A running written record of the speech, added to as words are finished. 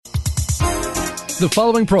The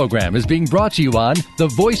following program is being brought to you on the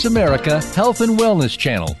Voice America Health and Wellness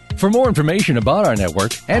Channel. For more information about our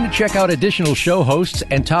network and to check out additional show hosts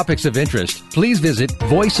and topics of interest, please visit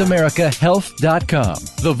voiceamericahealth.com.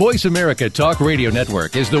 The Voice America Talk Radio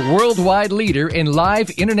Network is the worldwide leader in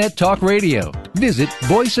live Internet talk radio. Visit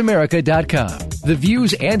voiceamerica.com. The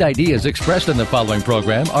views and ideas expressed on the following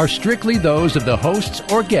program are strictly those of the hosts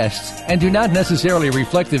or guests and do not necessarily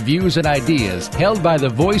reflect the views and ideas held by the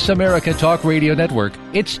Voice America Talk Radio Network,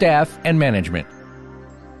 its staff, and management.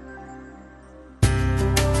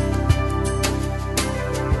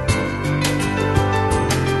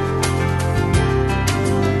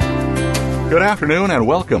 Good afternoon and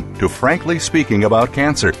welcome to Frankly Speaking About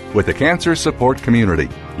Cancer with the Cancer Support Community.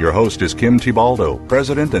 Your host is Kim Thiboldeaux,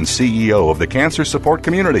 President and CEO of the Cancer Support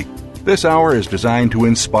Community. This hour is designed to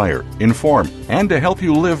inspire, inform, and to help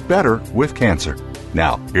you live better with cancer.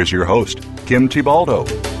 Now, here's your host, Kim Thiboldeaux.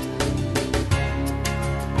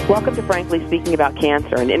 Welcome to Frankly Speaking About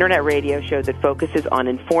Cancer, an internet radio show that focuses on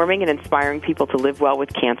informing and inspiring people to live well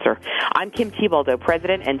with cancer. I'm Kim Thiboldeaux,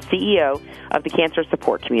 President and CEO of the Cancer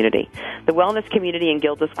Support Community. The wellness community and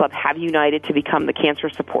Gilda's Club have united to become the Cancer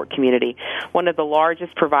Support Community, one of the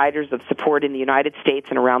largest providers of support in the United States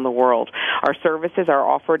and around the world. Our services are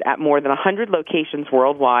offered at more than 100 locations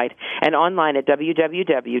worldwide and online at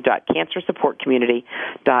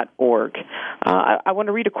www.cancersupportcommunity.org. I want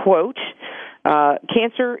to read a quote.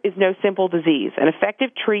 Cancer is no simple disease. An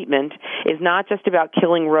effective treatment is not just about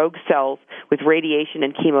killing rogue cells with radiation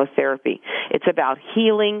and chemotherapy. It's about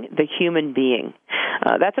healing the human being.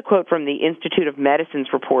 That's a quote from the Institute of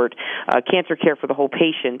Medicine's report, Cancer Care for the Whole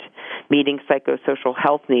Patient, Meeting Psychosocial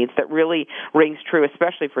Health Needs, that really rings true,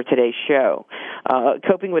 especially for today's show.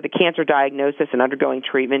 Coping with a cancer diagnosis and undergoing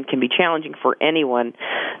treatment can be challenging for anyone.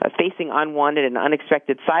 Facing unwanted and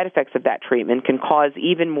unexpected side effects of that treatment can cause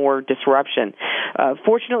even more disruption.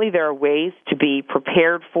 Fortunately, there are ways to be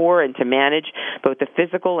prepared for and to manage both the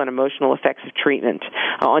physical and emotional effects of treatment.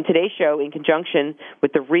 On today's show, in conjunction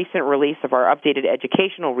with the recent release of our updated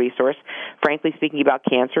educational resource, Frankly Speaking About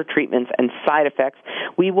Cancer, Treatments and Side Effects,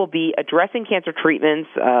 we will be addressing cancer treatments,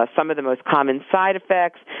 some of the most common side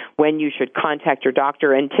effects, when you should contact your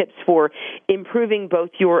doctor, and tips for improving both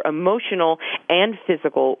your emotional and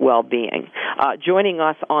physical well-being. Joining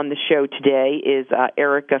us on the show today is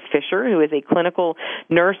Erica Fisher, who is a clinical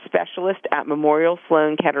nurse specialist at Memorial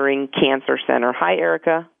Sloan Kettering Cancer Center. Hi,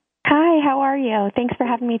 Erica. Hi, how are you? Thanks for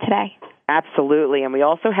having me today. Absolutely. And we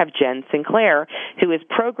also have Jen Sinclair, who is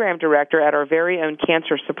Program Director at our very own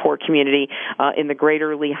Cancer Support Community in the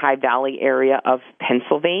greater Lehigh Valley area of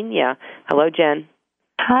Pennsylvania. Hello, Jen.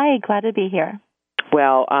 Hi, glad to be here.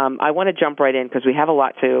 Well, I want to jump right in because we have a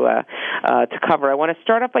lot to cover. I want to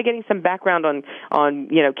start off by getting some background on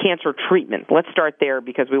cancer treatment. Let's start there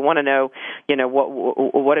because we want to know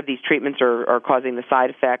what of these treatments are causing the side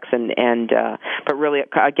effects but really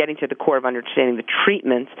getting to the core of understanding the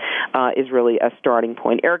treatments is really a starting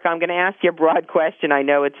point. Erica, I'm going to ask you a broad question. I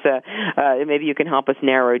know it's maybe you can help us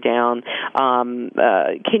narrow down.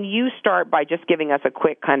 Can you start by just giving us a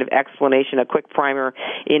quick kind of explanation, a quick primer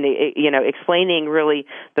in explaining really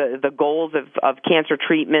the goals of cancer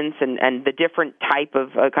treatments and the different types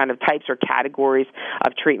or categories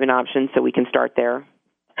of treatment options, so we can start there?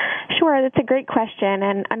 Sure, that's a great question,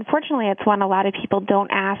 and unfortunately it's one a lot of people don't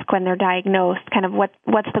ask when they're diagnosed, kind of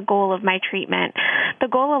what's the goal of my treatment. The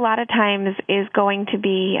goal a lot of times is going to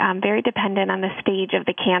be very dependent on the stage of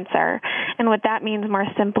the cancer, and what that means more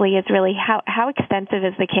simply is really how extensive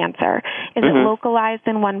is the cancer? Is it localized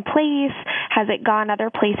in one place? Has it gone other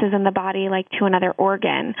places in the body, like to another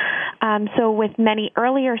organ? So with many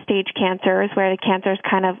earlier stage cancers where the cancer is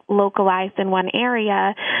kind of localized in one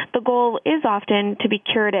area, the goal is often to be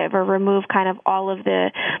curative or remove kind of all of the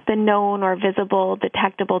known or visible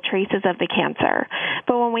detectable traces of the cancer.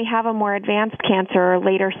 But when we have a more advanced cancer or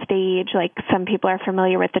later stage, like some people are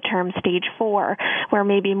familiar with the term stage 4, where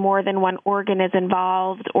maybe more than one organ is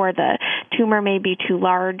involved or the tumor may be too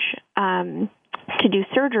large to do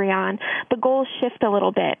surgery on, the goals shift a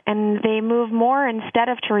little bit, and they move more, instead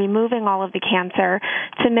of to removing all of the cancer,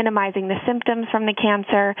 to minimizing the symptoms from the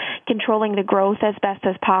cancer, controlling the growth as best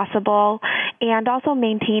as possible, and also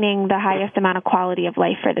maintaining the highest amount of quality of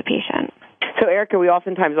life for the patient. So, Erica, we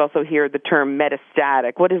oftentimes also hear the term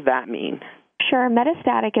metastatic. What does that mean? Sure.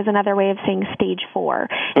 Metastatic is another way of saying stage 4.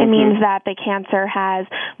 It means that the cancer has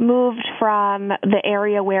moved from the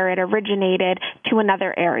area where it originated to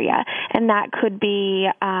another area. And that could be,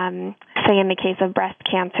 say in the case of breast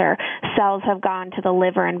cancer, cells have gone to the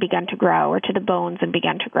liver and begun to grow, or to the bones and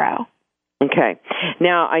begun to grow. Okay.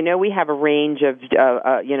 Now, I know we have a range of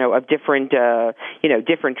different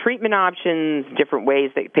different treatment options, different ways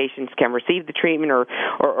that patients can receive the treatment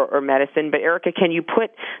or medicine. But Erica, can you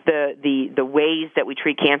put the ways that we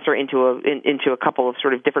treat cancer into a couple of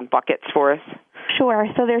sort of different buckets for us? Sure.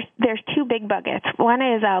 So there's two big buckets. One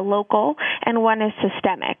is local, and one is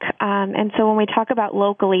systemic. And so when we talk about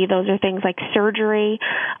locally, those are things like surgery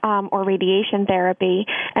or radiation therapy,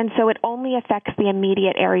 and so it only affects the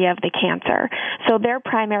immediate area of the cancer. So their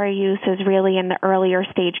primary use is really in the earlier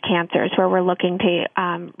stage cancers, where we're looking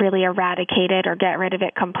to really eradicate it or get rid of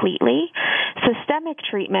it completely. Systemic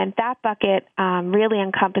treatment, that bucket really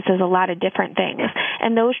encompasses a lot of different things,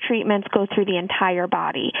 and those treatments go through the entire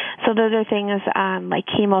body. So those are things like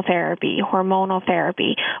chemotherapy, hormonal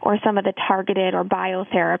therapy, or some of the targeted or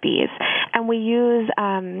biotherapies. And we use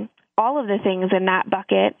all of the things in that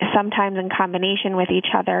bucket, sometimes in combination with each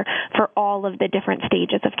other, for all of the different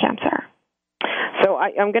stages of cancer. So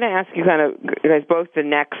I'm going to ask you guys both the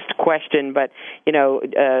next question, but,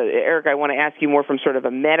 Eric, I want to ask you more from sort of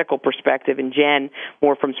a medical perspective, and Jen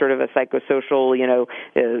more from sort of a psychosocial,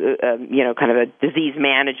 kind of a disease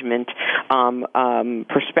management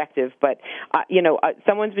perspective. But,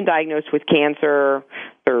 someone's been diagnosed with cancer.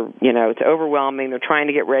 It's overwhelming. They're trying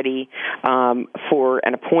to get ready for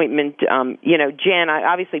an appointment. Jen,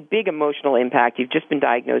 obviously big emotional impact. You've just been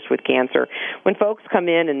diagnosed with cancer. When folks come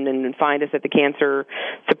in and find us at the Cancer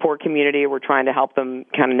Support Community, we're trying to help them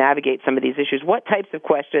kind of navigate some of these issues. What types of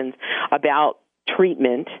questions about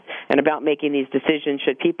treatment and about making these decisions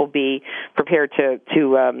should people be prepared to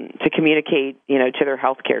communicate, to their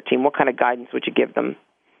healthcare team? What kind of guidance would you give them?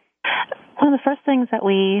 One of the first things that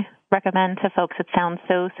we recommend to folks, it sounds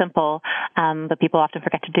so simple, but people often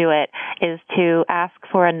forget to do it, is to ask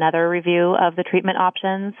for another review of the treatment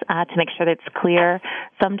options to make sure that it's clear.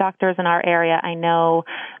 Some doctors in our area, I know,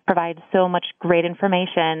 provide so much great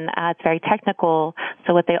information. It's very technical.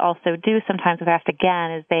 So what they also do sometimes, if asked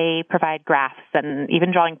again, is they provide graphs and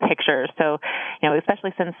even drawing pictures. So,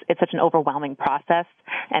 especially since it's such an overwhelming process,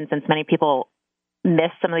 and since many people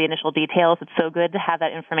miss some of the initial details, it's so good to have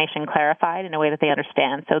that information clarified in a way that they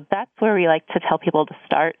understand. So that's where we like to tell people to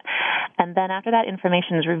start. And then after that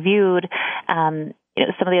information is reviewed,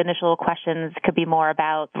 some of the initial questions could be more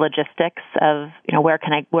about the logistics of, where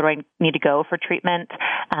do I need to go for treatment?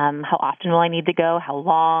 How often will I need to go? How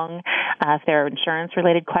long? If there are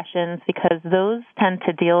insurance-related questions, because those tend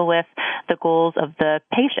to deal with the goals of the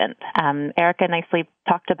patient. Erica nicely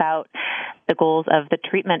talked about the goals of the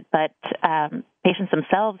treatment, but patients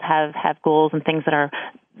themselves have goals and things that are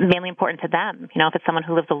mainly important to them. If it's someone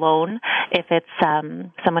who lives alone, if it's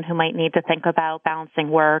someone who might need to think about balancing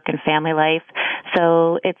work and family life.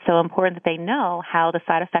 So it's so important that they know how the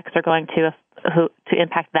side effects are going to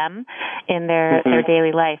impact them in their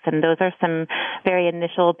daily life. And those are some very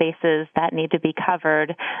initial bases that need to be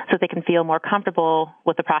covered so they can feel more comfortable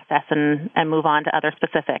with the process and move on to other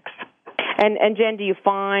specifics. And Jen, do you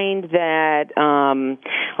find that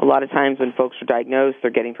a lot of times when folks are diagnosed, they're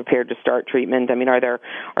getting prepared to start treatment? I mean, are there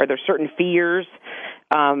certain fears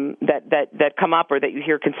that come up or that you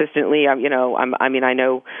hear consistently? I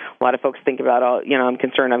know a lot of folks think about, I'm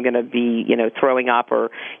concerned I'm going to be, throwing up, or,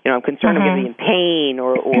 I'm concerned I'm going to be in pain,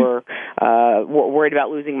 or worried about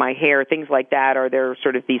losing my hair, things like that. Are there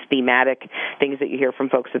sort of these thematic things that you hear from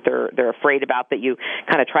folks that they're afraid about that you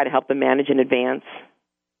kind of try to help them manage in advance?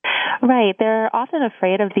 Right. They're often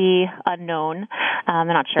afraid of the unknown. They're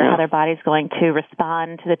not sure how their body's going to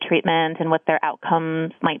respond to the treatment and what their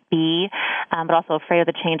outcomes might be, but also afraid of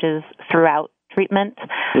the changes throughout treatment.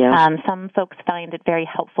 Yeah. Some folks find it very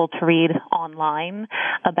helpful to read online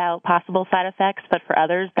about possible side effects, but for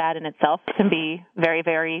others, that in itself can be very,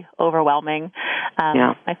 very overwhelming.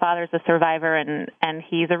 My father's a survivor, and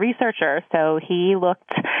he's a researcher, so he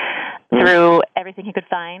looked through everything he could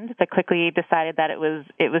find, but quickly decided that it was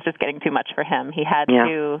just getting too much for him. He had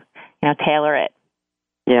to, tailor it.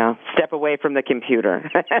 Yeah, step away from the computer.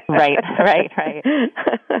 Right.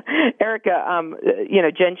 Erica,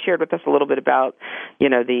 Jen shared with us a little bit about,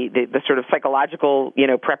 the sort of psychological,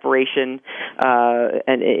 preparation,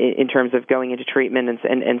 and in terms of going into treatment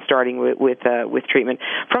and starting with treatment.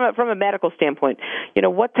 From a medical standpoint,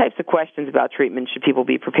 what types of questions about treatment should people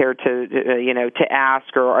be prepared to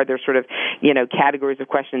ask, or are there sort of, categories of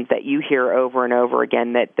questions that you hear over and over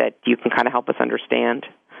again that you can kind of help us understand?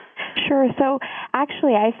 Sure. So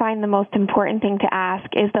actually, I find the most important thing to ask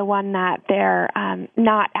is the one that they're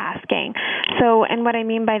not asking. So, and what I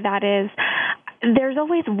mean by that is, there's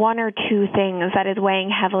always one or two things that is weighing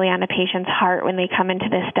heavily on a patient's heart when they come into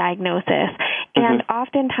this diagnosis. And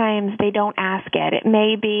oftentimes they don't ask it. It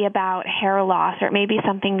may be about hair loss, or it may be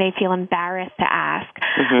something they feel embarrassed to ask.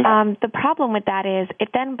 The problem with that is it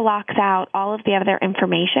then blocks out all of the other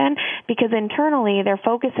information, because internally they're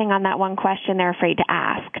focusing on that one question they're afraid to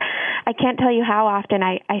ask. I can't tell you how often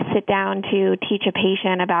I sit down to teach a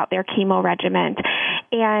patient about their chemo regimen,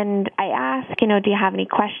 and I ask, do you have any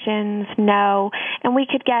questions? No. And we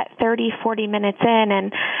could get 30, 40 minutes in,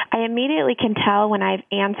 and I immediately can tell when I've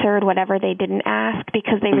answered whatever they didn't ask,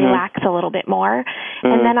 because they relax a little bit more.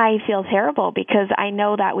 And then I feel terrible, because I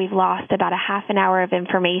know that we've lost about a half an hour of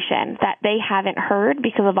information that they haven't heard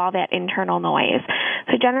because of all that internal noise.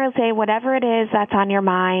 So generally say whatever it is that's on your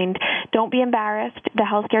mind, don't be embarrassed. The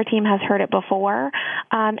healthcare team has heard it before.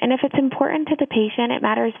 And if it's important to the patient, it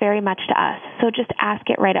matters very much to us. So just ask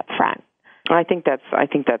it right up front. I think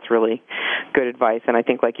that's really good advice, and I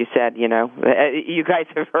think, like you said, you guys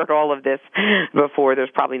have heard all of this before. There's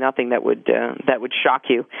probably nothing that would shock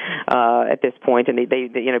you at this point, and they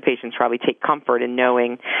patients probably take comfort in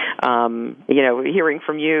knowing, hearing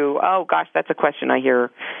from you. Oh gosh, that's a question I hear,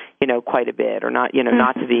 quite a bit, or not,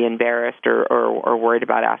 not to be embarrassed or worried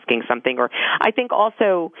about asking something. Or I think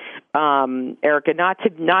also, Erica, not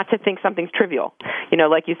to think something's trivial.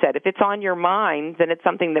 Like you said, if it's on your mind, then it's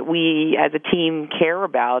something that we as a team care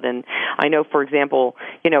about. And I know, for example,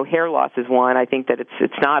 hair loss is one. I think that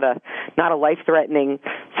it's not a life-threatening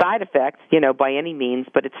side effect, by any means,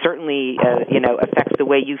 but it certainly, affects the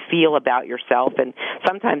way you feel about yourself, and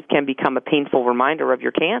sometimes can become a painful reminder of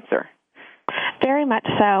your cancer. Very much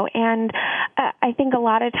so. And I think a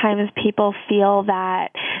lot of times people feel that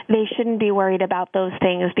they shouldn't be worried about those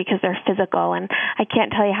things because they're physical. And I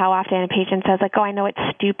can't tell you how often a patient says, like, oh, I know it's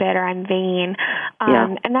stupid, or I'm vain.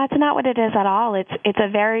 And that's not what it is at all. It's a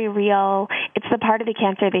very real, it's the part of the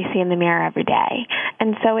cancer they see in the mirror every day.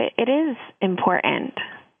 And so it is important.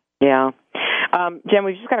 Yeah. Jen,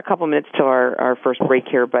 we've just got a couple minutes till our first break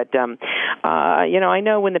here, but, I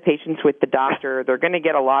know when the patient's with the doctor, they're going to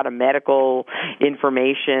get a lot of medical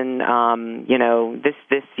information.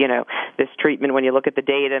 This treatment, when you look at the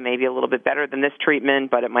data, may be a little bit better than this treatment,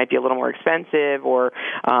 but it might be a little more expensive, or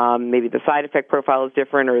maybe the side effect profile is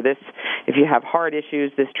different, or this, if you have heart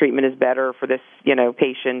issues, this treatment is better for this,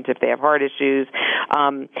 patient if they have heart issues.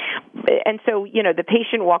 And so, the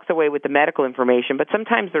patient walks away with the medical information, but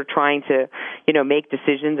sometimes they're trying to, make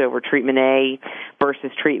decisions over treatment A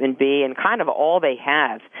versus treatment B, and kind of all they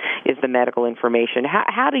have is the medical information.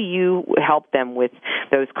 How do you help them with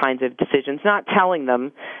those kinds of decisions? Not telling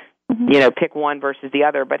them, pick one versus the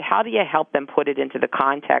other, but how do you help them put it into the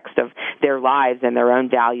context of their lives and their own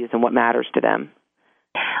values and what matters to them?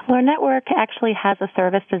 Well, our network actually has a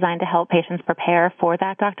service designed to help patients prepare for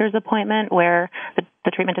that doctor's appointment, where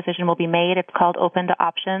the treatment decision will be made. It's called Open to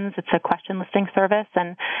Options. It's a question listing service.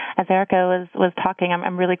 And as Erica was talking,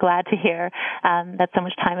 I'm really glad to hear that so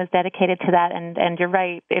much time is dedicated to that. And you're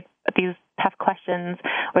right, these tough questions,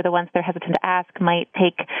 or the ones they're hesitant to ask, might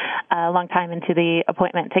take a long time into the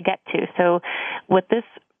appointment to get to. So what this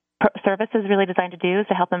service is really designed to do is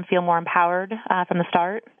to help them feel more empowered from the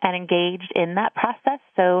start and engaged in that process.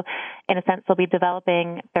 So in a sense, they'll be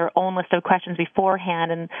developing their own list of questions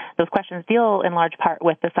beforehand, and those questions deal in large part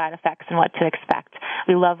with the side effects and what to expect.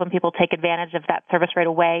 We love when people take advantage of that service right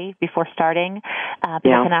away before starting.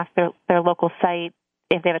 People can ask their local site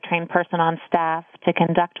if they have a trained person on staff to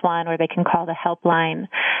conduct one, or they can call the helpline.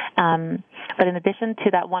 But in addition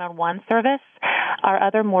to that one-on-one service, our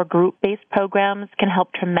other more group-based programs can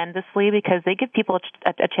help tremendously, because they give people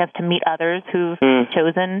a chance to meet others who've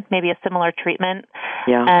chosen maybe a similar treatment.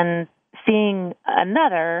 And seeing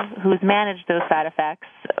another who's managed those side effects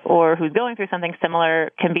or who's going through something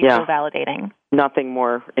similar can be so validating. Nothing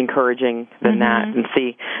more encouraging than that, and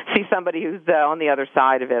see somebody who's on the other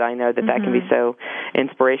side of it. I know that can be so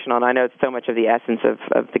inspirational, and I know it's so much of the essence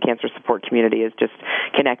of the cancer support community is just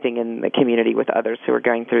connecting in the community with others who are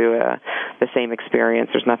going through the same experience.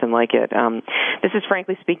 There's nothing like it. This is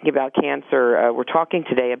Frankly Speaking About Cancer. We're talking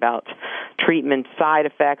today about treatment side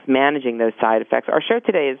effects, managing those side effects. Our show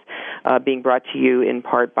today is being brought to you in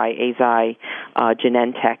part by Eisai,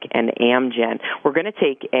 Genentech, and Amgen. We're going to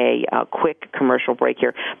take a quick commercial break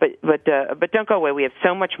here, but don't go away. We have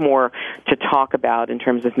so much more to talk about in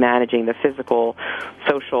terms of managing the physical,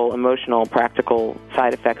 social, emotional, practical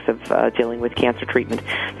side effects of dealing with cancer treatment.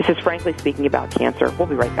 This is Frankly Speaking About Cancer. We'll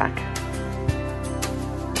be right back.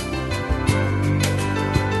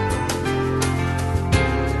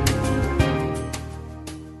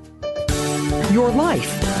 Your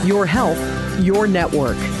life, your health, your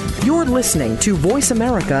network. You're listening to Voice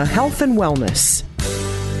America Health and Wellness.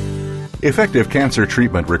 Effective cancer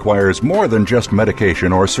treatment requires more than just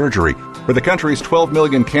medication or surgery. For the country's 12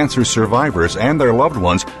 million cancer survivors and their loved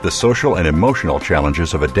ones, the social and emotional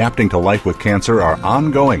challenges of adapting to life with cancer are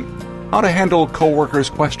ongoing. How to handle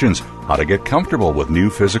coworkers' questions, how to get comfortable with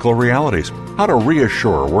new physical realities, how to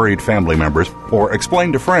reassure worried family members, or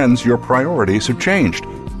explain to friends your priorities have changed.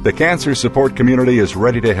 The Cancer Support Community is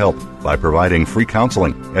ready to help by providing free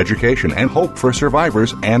counseling, education, and hope for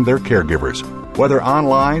survivors and their caregivers. Whether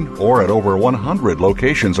online or at over 100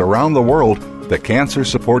 locations around the world, the Cancer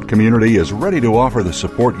Support Community is ready to offer the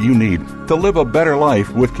support you need to live a better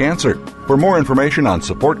life with cancer. For more information on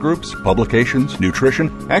support groups, publications,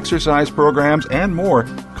 nutrition, exercise programs, and more,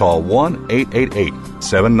 call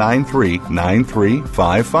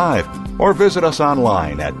 1-888-793-9355 or visit us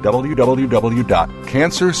online at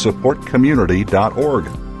www.cancersupportcommunity.org.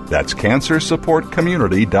 That's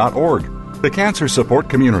cancersupportcommunity.org. The Cancer Support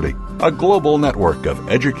Community, a global network of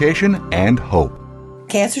education and hope.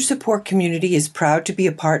 Cancer Support Community is proud to be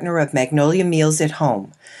a partner of Magnolia Meals at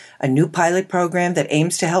Home, a new pilot program that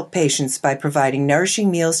aims to help patients by providing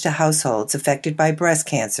nourishing meals to households affected by breast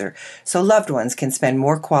cancer so loved ones can spend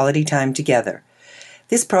more quality time together.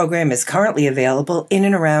 This program is currently available in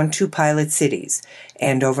and around 2 pilot cities,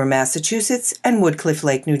 Andover, Massachusetts, and Woodcliff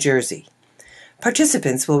Lake, New Jersey.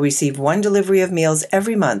 Participants will receive 1 delivery of meals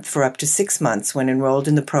every month for up to 6 months when enrolled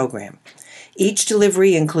in the program. Each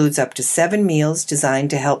delivery includes up to 7 meals designed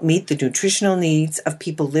to help meet the nutritional needs of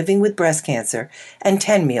people living with breast cancer and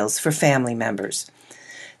 10 meals for family members.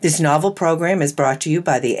 This novel program is brought to you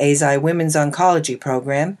by the AZI Women's Oncology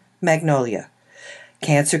Program, Magnolia,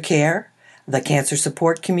 Cancer Care, the Cancer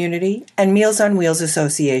Support Community, and Meals on Wheels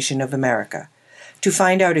Association of America. To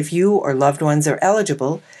find out if you or loved ones are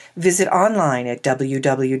eligible, visit online at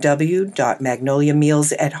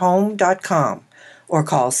www.magnoliamealsathome.com or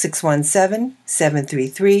call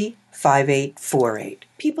 617-733-5848.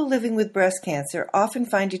 People living with breast cancer often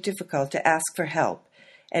find it difficult to ask for help,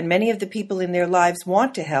 and many of the people in their lives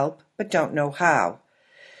want to help but don't know how.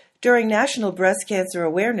 During National Breast Cancer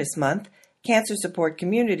Awareness Month, Cancer Support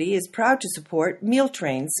Community is proud to support Meal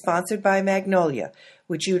Trains sponsored by Magnolia,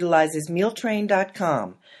 which utilizes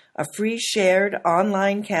mealtrain.com, a free shared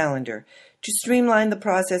online calendar to streamline the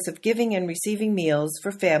process of giving and receiving meals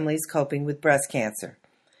for families coping with breast cancer.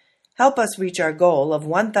 Help us reach our goal of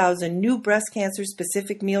 1,000 new breast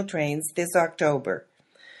cancer-specific meal trains this October.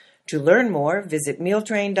 To learn more, visit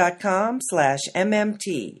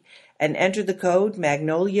mealtrain.com/MMT and enter the code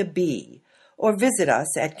MagnoliaB, or visit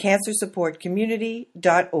us at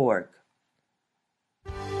cancersupportcommunity.org.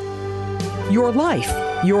 Your life,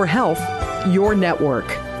 your health, your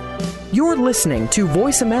network. You're listening to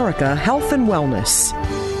Voice America Health and Wellness.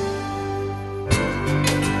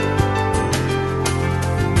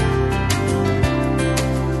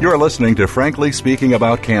 You're listening to Frankly Speaking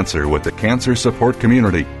About Cancer with the Cancer Support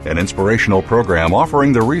Community, an inspirational program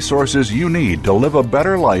offering the resources you need to live a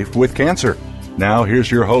better life with cancer. Now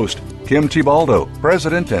here's your host, Kim Thiboldeaux,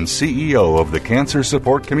 President and CEO of the Cancer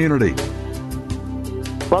Support Community.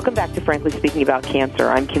 Welcome back to Frankly Speaking About Cancer.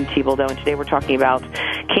 I'm Kim Thiboldeaux, and today we're talking about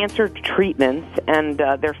cancer treatments and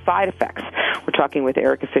their side effects. We're talking with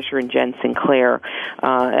Erica Fisher and Jen Sinclair.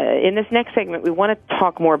 In this next segment, we want to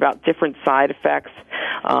talk more about different side effects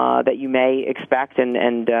that you may expect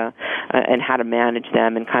and how to manage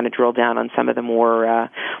them, and kind of drill down on some of the more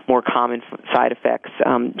common side effects.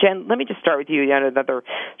 Jen, let me just start with you. Another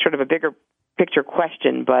sort of a bigger picture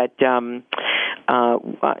question, but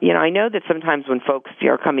I know that sometimes when folks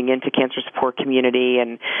are coming into Cancer Support Community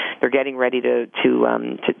and they're getting ready to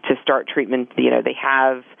start treatment, they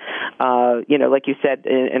have, like you said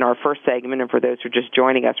in our first segment, and for those who are just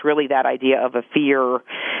joining us, really that idea of a fear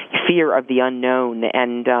of the unknown.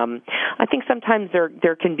 And I think sometimes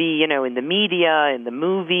there can be, in the media, in the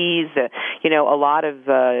movies, a lot of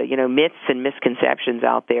myths and misconceptions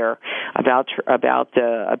out there about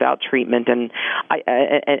treatment and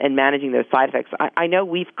managing those side effects. I know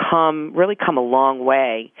we've come a long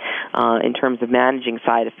way in terms of managing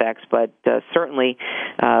side effects, but certainly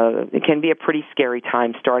it can be a pretty scary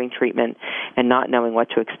time starting treatment and not knowing what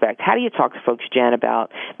to expect. How do you talk to folks, Jen,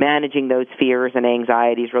 about managing those fears and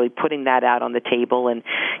anxieties, really putting that out on the table and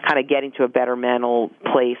kind of getting to a better mental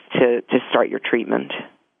place to start your treatment?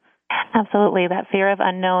 Absolutely. That fear of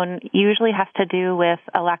unknown usually has to do with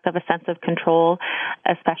a lack of a sense of control,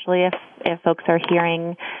 especially if folks are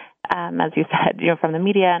hearing, as you said, from the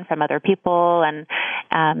media and from other people, and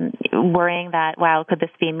worrying that, wow, could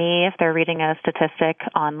this be me? If they're reading a statistic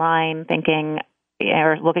online thinking,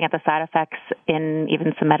 or looking at the side effects in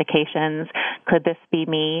even some medications. Could this be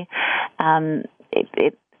me?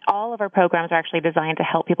 All of our programs are actually designed to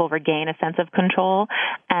help people regain a sense of control,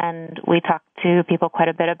 and we talk to people quite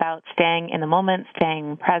a bit about staying in the moment,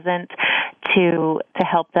 staying present, to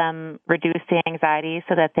help them reduce the anxiety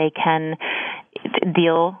so that they can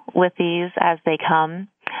deal with these as they come.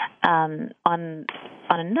 On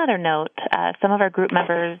another note, some of our group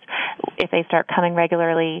members, if they start coming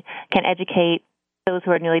regularly, can educate those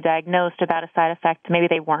who are newly diagnosed about a side effect maybe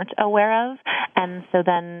they weren't aware of, and so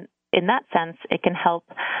then in that sense, it can help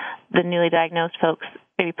the newly diagnosed folks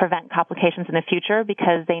maybe prevent complications in the future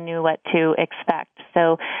because they knew what to expect.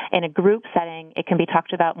 So in a group setting, it can be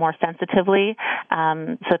talked about more sensitively,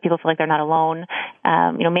 so that people feel like they're not alone.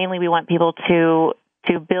 Mainly we want people to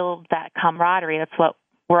build that camaraderie. That's what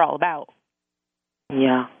we're all about.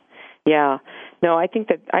 Yeah. No, I think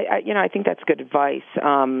that I think that's good advice.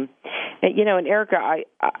 And Erica,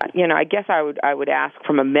 I guess I would ask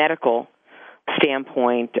from a medical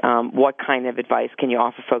standpoint, what kind of advice can you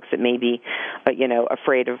offer folks that may be,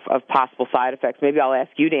 afraid of possible side effects? Maybe I'll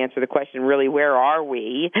ask you to answer the question, really, where are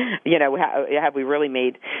we? Have we really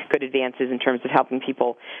made good advances in terms of helping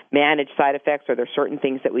people manage side effects? Are there certain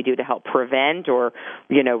things that we do to help prevent or,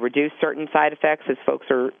 reduce certain side effects as folks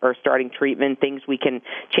are starting treatment, things we can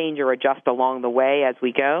change or adjust along the way as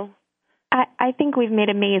we go? I think we've made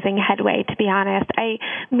amazing headway, to be honest. I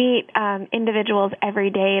meet individuals every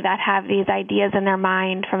day that have these ideas in their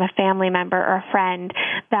mind from a family member or a friend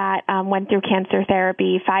that went through cancer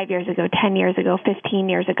therapy 5 years ago, 10 years ago, 15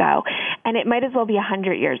 years ago, and it might as well be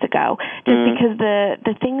 100 years ago, just because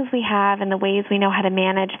the things we have and the ways we know how to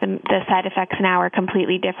manage the side effects now are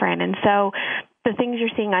completely different. And so the things you're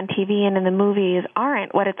seeing on TV and in the movies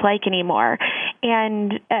aren't what it's like anymore.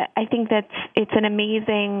 And I think it's an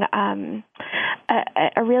amazing,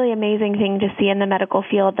 a really amazing thing to see in the medical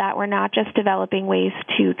field that we're not just developing ways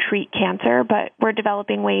to treat cancer, but we're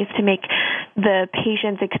developing ways to make the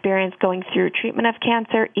patient's experience going through treatment of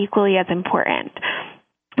cancer equally as important.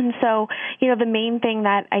 And so, the main thing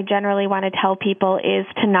that I generally want to tell people is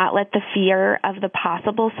to not let the fear of the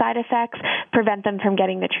possible side effects prevent them from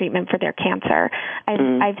getting the treatment for their cancer.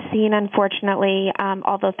 I've seen, unfortunately,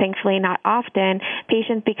 although thankfully not often,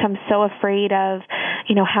 patients become so afraid of,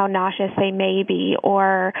 how nauseous they may be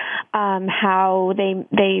or how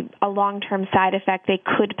a long-term side effect they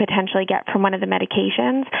could potentially get from one of the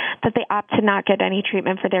medications that they opt to not get any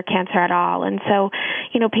treatment for their cancer at all. And so,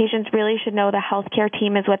 patients really should know the healthcare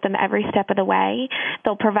team is with them every step of the way.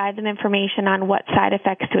 They'll provide them information on what side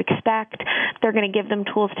effects to expect. They're going to give them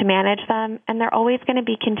tools to manage them, and they're always going to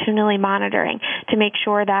be continually monitoring to make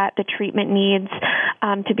sure that the treatment needs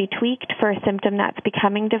to be tweaked for a symptom that's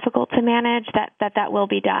becoming difficult to manage, that will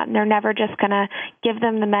be done. They're never just going to give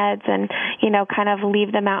them the meds and, kind of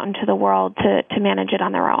leave them out into the world to manage it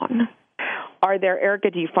on their own.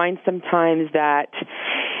 Erica, do you find sometimes that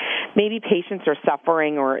maybe patients are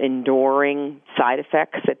suffering or enduring side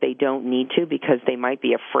effects that they don't need to because they might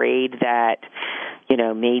be afraid that,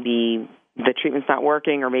 maybe the treatment's not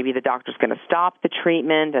working or maybe the doctor's going to stop the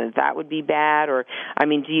treatment and that would be bad? Or, is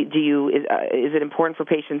it important for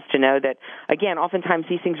patients to know that, again, oftentimes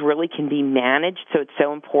these things really can be managed, so it's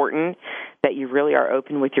so important that you really are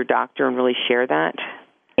open with your doctor and really share that?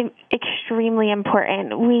 Extremely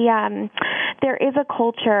important. There is a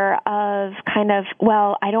culture of kind of,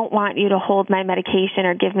 well, I don't want you to hold my medication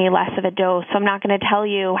or give me less of a dose, so I'm not going to tell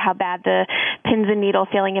you how bad the pins and needle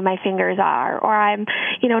feeling in my fingers are, or I'm,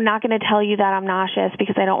 not going to tell you that I'm nauseous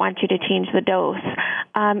because I don't want you to change the dose.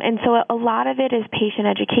 And so a lot of it is patient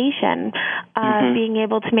education, being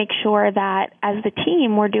able to make sure that as the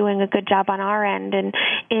team we're doing a good job on our end and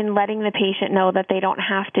in letting the patient know that they don't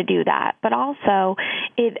have to do that, but also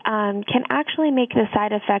it can actually make the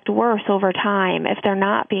side effect worse over time if they're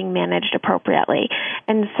not being managed appropriately.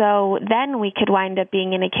 And so then we could wind up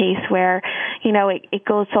being in a case where, it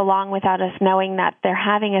goes so long without us knowing that they're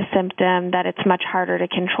having a symptom that it's much harder to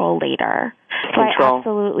control later. So I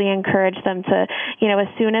absolutely encourage them to, as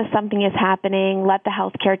soon as something is happening, let the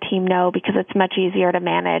healthcare team know because it's much easier to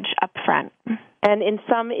manage up front. And in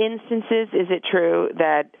some instances, is it true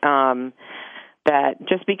that that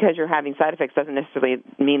just because you're having side effects doesn't necessarily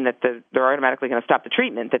mean that they're automatically going to stop the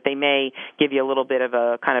treatment, that they may give you a little bit of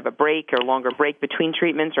a kind of a break or longer break between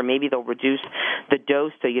treatments, or maybe they'll reduce the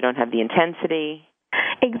dose so you don't have the intensity?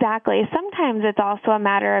 Exactly. Sometimes it's also a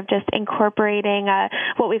matter of just incorporating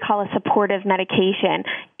what we call a supportive medication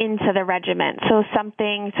into the regimen. So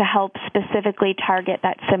something to help specifically target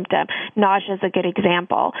that symptom. Nausea is a good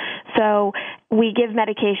example. So we give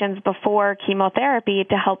medications before chemotherapy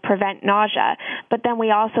to help prevent nausea, but then we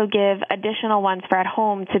also give additional ones for at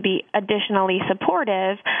home to be additionally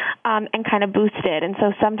supportive and kind of boosted. And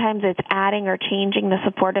so sometimes it's adding or changing the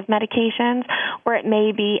supportive medications, or it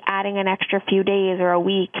may be adding an extra few days or a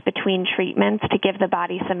week between treatments to give the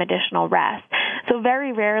body some additional rest. So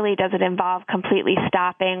very rarely does it involve completely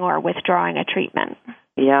stopping or withdrawing a treatment.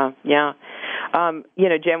 Yeah.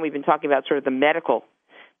 Jen, we've been talking about sort of the medical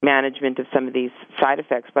management of some of these side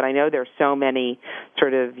effects, but I know there's so many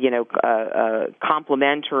sort of,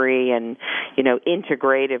 complementary and,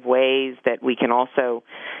 integrative ways that we can also,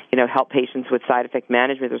 help patients with side effect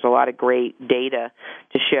management. There's a lot of great data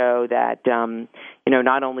to show that,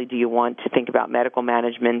 not only do you want to think about medical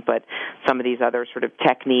management, but some of these other sort of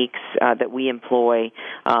techniques that we employ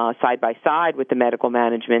side by side with the medical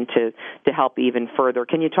management to help even further.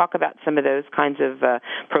 Can you talk about some of those kinds of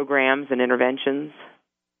programs and interventions?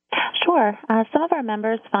 Sure. Some of our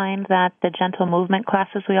members find that the gentle movement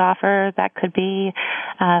classes we offer, that could be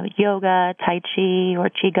yoga, Tai Chi, or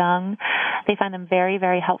Qigong, they find them very,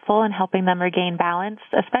 very helpful in helping them regain balance,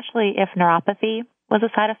 especially if neuropathy was a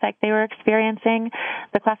side effect they were experiencing.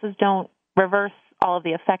 The classes don't reverse all of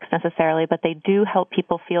the effects necessarily, but they do help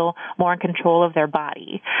people feel more in control of their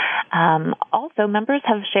body. Also, members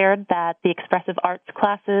have shared that the expressive arts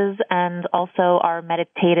classes and also our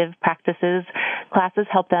meditative practices classes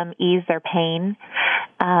help them ease their pain.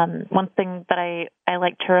 One thing that I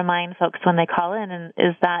like to remind folks when they call in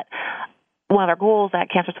is that one of our goals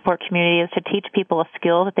at Cancer Support Community is to teach people a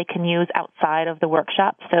skill that they can use outside of the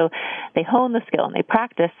workshop. So they hone the skill and they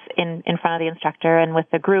practice in front of the instructor and with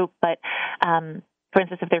the group, but for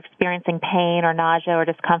instance, if they're experiencing pain or nausea or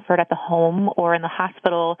discomfort at the home or in the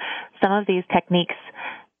hospital, some of these techniques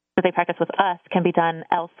that they practice with us can be done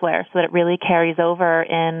elsewhere so that it really carries over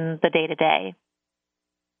in the day-to-day.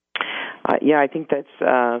 I think that's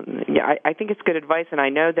I think it's good advice, and I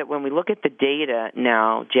know that when we look at the data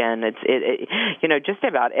now, Jen, it's just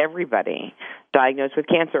about everybody diagnosed with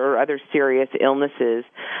cancer or other serious illnesses,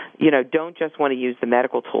 don't just want to use the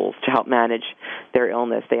medical tools to help manage their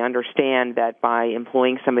illness. They understand that by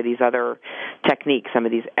employing some of these other techniques, some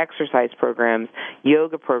of these exercise programs,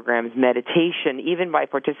 yoga programs, meditation, even by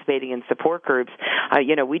participating in support groups,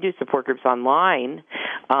 we do support groups online,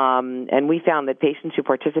 and we found that patients who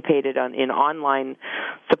participated in online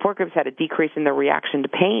support groups had a decrease in their reaction to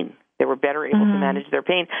pain. They were better able to manage their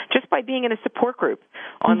pain just by being in a support group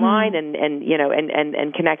online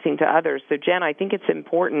and connecting to others. So, Jen, I think it's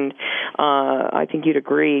important. I think you'd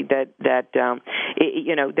agree that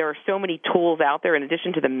there are so many tools out there in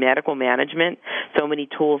addition to the medical management. So many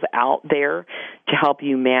tools out there to help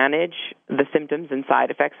you manage the symptoms and side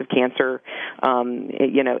effects of cancer.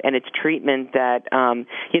 And its treatment that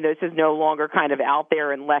this is no longer kind of out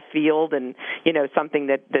there in left field and something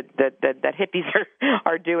that hippies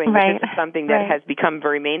are doing. Right. This is something that has become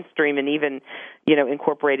very mainstream and even,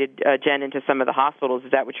 incorporated, Jen, into some of the hospitals.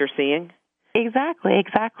 Is that what you're seeing? Exactly.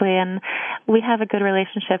 And we have a good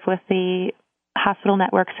relationship with the hospital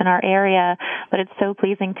networks in our area, but it's so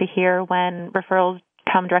pleasing to hear when referrals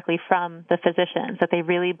come directly from the physicians, that they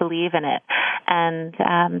really believe in it, and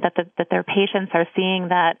that their patients are seeing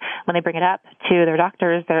that when they bring it up to their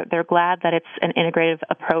doctors, they're glad that it's an integrative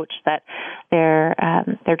approach, that they're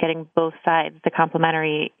getting both sides, the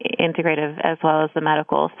complementary integrative as well as the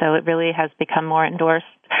medical. So it really has become more endorsed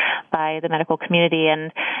by the medical community,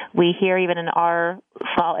 and we hear even in our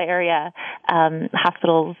small area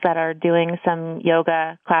hospitals that are doing some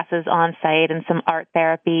yoga classes on site and some art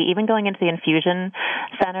therapy, even going into the infusion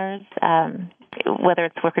centers, whether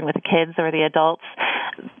it's working with the kids or the adults.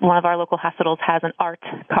 One of our local hospitals has an art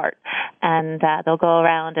cart, and they'll go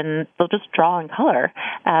around and they'll just draw in color,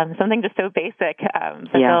 something just so basic. But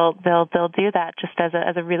they'll do that just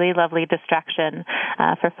as a really lovely distraction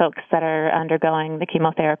for folks that are undergoing the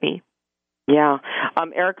chemotherapy. Yeah.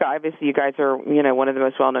 Erica, obviously you guys are, one of the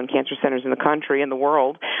most well-known cancer centers in the country and the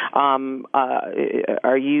world.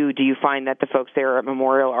 Do you find that the folks there at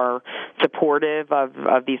Memorial are supportive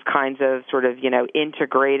of these kinds of sort of,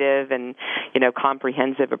 integrative and,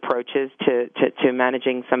 comprehensive approaches to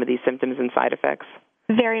managing some of these symptoms and side effects?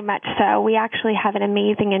 Very much so. We actually have an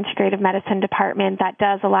amazing integrative medicine department that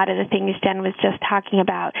does a lot of the things Jen was just talking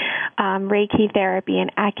about, Reiki therapy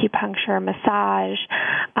and acupuncture, massage.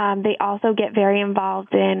 They also get very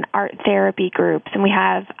involved in art therapy groups, and we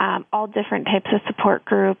have all different types of support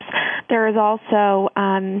groups. There is also,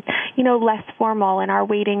 less formal in our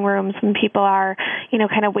waiting rooms when people are,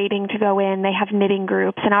 kind of waiting to go in. They have knitting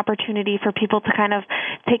groups, an opportunity for people to kind of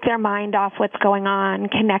take their mind off what's going on,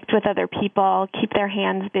 connect with other people, keep their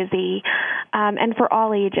hands busy, and for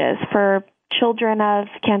all ages, for children of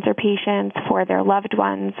cancer patients, for their loved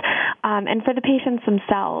ones, and for the patients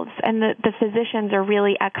themselves. And the physicians are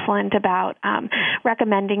really excellent about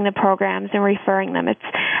recommending the programs and referring them. It's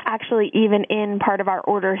actually even in part of our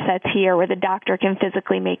order sets here where the doctor can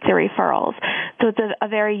physically make the referrals. So it's a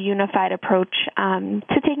very unified approach to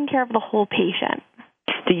taking care of the whole patient.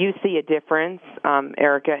 Do you see a difference,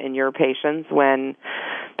 Erica, in your patients when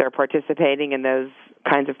they're participating in those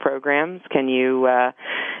kinds of programs? Can you,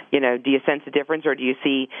 do you sense a difference, or do you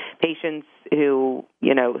see patients who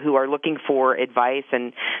are looking for advice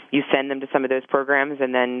and you send them to some of those programs,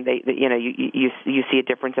 and then you see a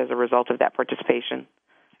difference as a result of that participation?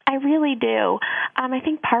 I really do. I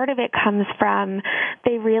think part of it comes from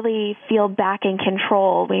they really feel back in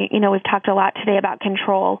control. We've talked a lot today about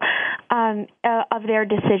control of their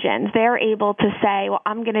decisions. They're able to say, well,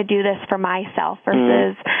 I'm going to do this for myself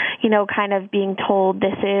versus, kind of being told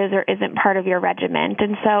this is or isn't part of your regimen.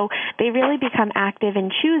 And so they really become active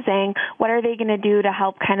in choosing what are they going to do to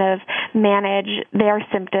help kind of manage their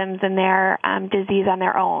symptoms and their disease on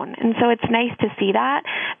their own. And so it's nice to see that,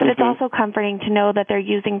 but it's also comforting to know that they're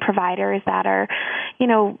using providers that are,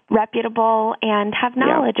 reputable and have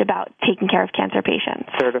knowledge about taking care of cancer patients.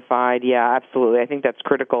 Certified, yeah, absolutely. I think that's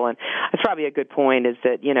critical, and that's probably a good point. Is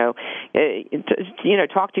that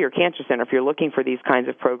talk to your cancer center if you're looking for these kinds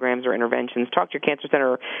of programs or interventions. Talk to your cancer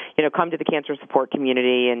center, come to the cancer support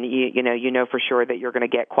community, and you know for sure that you're going to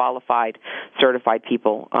get qualified, certified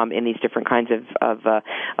people in these different kinds of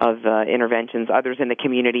interventions. Others in the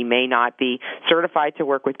community may not be certified to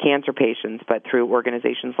work with cancer patients, but through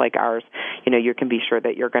organizations like ours, you can be sure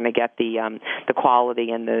that you're going to get the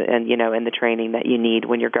quality and the training that you need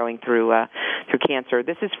when you're going through cancer.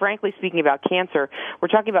 This is Frankly Speaking About Cancer. We're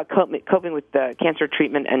talking about coping with cancer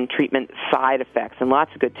treatment and treatment side effects, and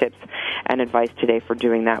lots of good tips and advice today for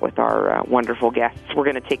doing that with our wonderful guests. We're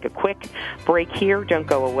going to take a quick break here. Don't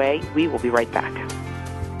go away. We will be right back.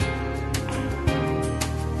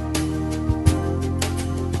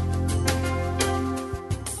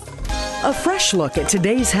 A fresh look at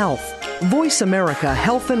today's health. Voice America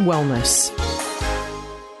Health and Wellness.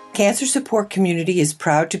 Cancer Support Community is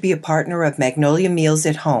proud to be a partner of Magnolia Meals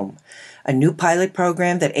at Home, a new pilot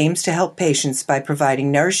program that aims to help patients by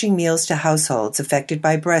providing nourishing meals to households affected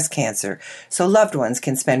by breast cancer so loved ones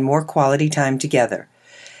can spend more quality time together.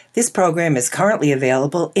 This program is currently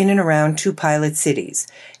available in and around 2 pilot cities,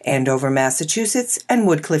 Andover, Massachusetts, and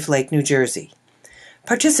Woodcliff Lake, New Jersey.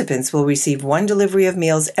 Participants will receive 1 delivery of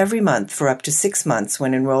meals every month for up to 6 months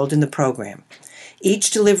when enrolled in the program.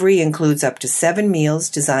 Each delivery includes up to 7 meals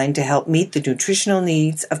designed to help meet the nutritional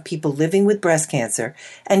needs of people living with breast cancer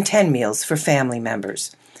and 10 meals for family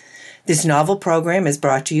members. This novel program is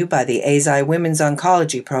brought to you by the AZI Women's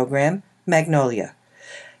Oncology Program, Magnolia,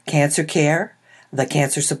 Cancer Care, the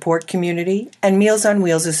Cancer Support Community, and Meals on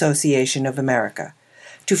Wheels Association of America.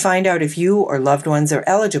 To find out if you or loved ones are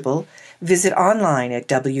eligible, visit online at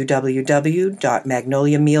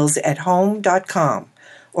www.magnoliamealsathome.com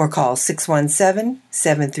or call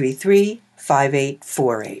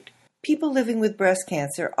 617-733-5848. People living with breast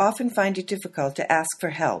cancer often find it difficult to ask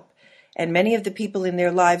for help, and many of the people in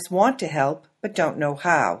their lives want to help but don't know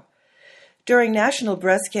how. During National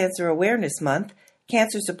Breast Cancer Awareness Month,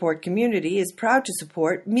 Cancer Support Community is proud to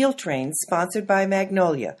support Meal Train sponsored by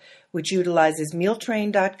Magnolia, which utilizes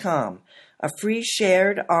mealtrain.com, a free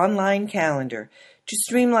shared online calendar to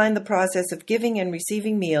streamline the process of giving and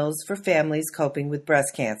receiving meals for families coping with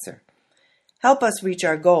breast cancer. Help us reach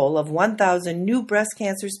our goal of 1,000 new breast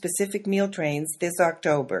cancer-specific meal trains this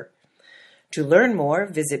October. To learn more,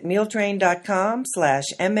 visit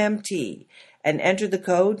mealtrain.com/MMT and enter the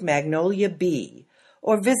code MagnoliaB,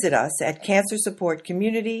 or visit us at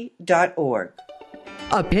cancersupportcommunity.org.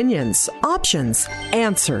 Opinions, options,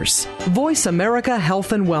 answers. Voice America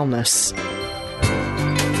Health and Wellness.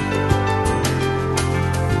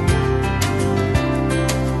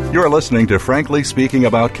 You're listening to Frankly Speaking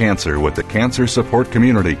About Cancer with the Cancer Support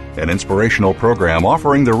Community, an inspirational program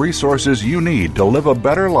offering the resources you need to live a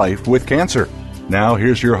better life with cancer. Now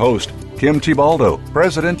here's your host, Kim Thiboldeaux,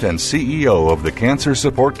 President and CEO of the Cancer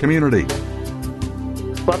Support Community.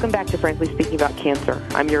 Welcome back to Frankly Speaking About Cancer.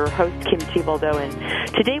 I'm your host, Kim Thiboldeaux, and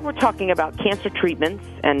today we're talking about cancer treatments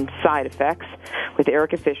and side effects with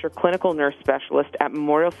Erica Fisher, clinical nurse specialist at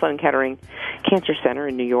Memorial Sloan Kettering Cancer Center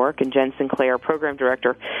in New York, and Jen Sinclair, program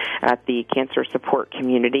director at the Cancer Support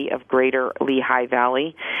Community of Greater Lehigh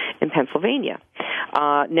Valley in Pennsylvania.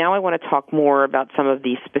 Now I want to talk more about some of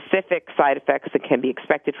the specific side effects that can be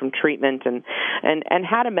expected from treatment and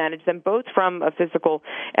how to manage them, both from a physical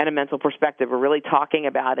and a mental perspective. We're really talking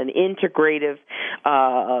about about an integrative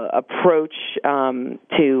approach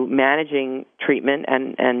to managing treatment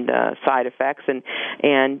and side effects and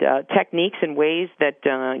techniques and ways that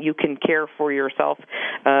you can care for yourself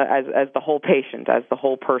as the whole patient, as the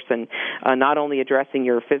whole person, not only addressing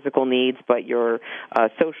your physical needs but your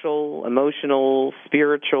social, emotional,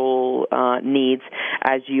 spiritual needs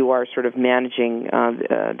as you are sort of managing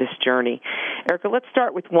this journey. Erica, let's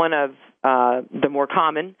start with one of the more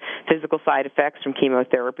common physical side effects from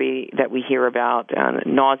chemotherapy that we hear about,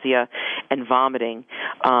 nausea and vomiting,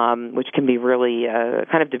 which can be really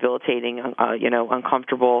kind of debilitating,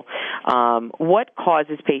 uncomfortable. What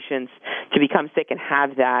causes patients to become sick and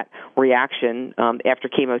have that reaction after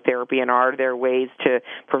chemotherapy, and are there ways to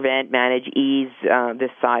prevent, manage, ease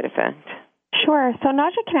this side effect? Sure. So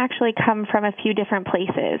nausea can actually come from a few different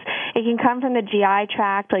places. It can come from the GI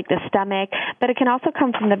tract, like the stomach, but it can also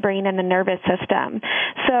come from the brain and the nervous system.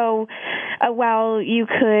 So while you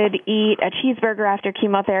could eat a cheeseburger after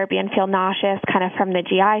chemotherapy and feel nauseous kind of from the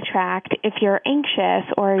GI tract, if you're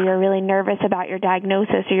anxious or you're really nervous about your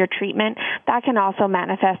diagnosis or your treatment, that can also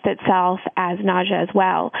manifest itself as nausea as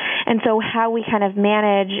well. And so how we kind of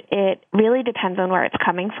manage it really depends on where it's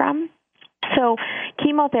coming from. So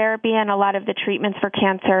chemotherapy and a lot of the treatments for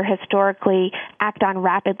cancer historically act on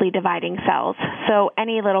rapidly dividing cells. So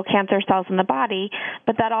any little cancer cells in the body,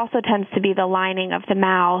 but that also tends to be the lining of the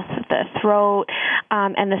mouth, the throat,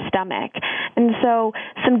 and the stomach. And so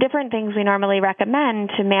some different things we normally recommend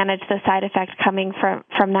to manage the side effects coming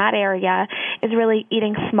from that area is really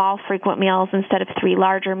eating small, frequent meals instead of 3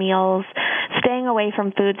 larger meals, staying away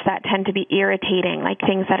from foods that tend to be irritating, like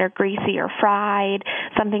things that are greasy or fried,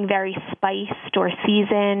 something very spiced or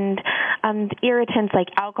seasoned. Irritants like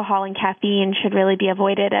alcohol and caffeine should really be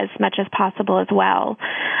avoided as much as possible as well.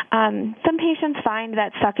 Some patients find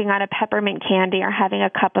that sucking on a peppermint candy or having a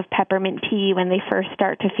cup of peppermint tea when they first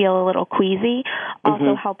start to feel a little queasy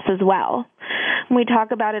also helps as well. When we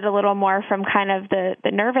talk about it a little more from kind of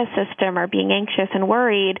the nervous system or being anxious and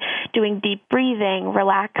worried, doing deep breathing,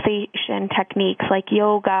 relaxation techniques like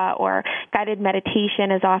yoga or guided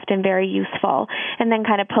meditation is often very useful. And then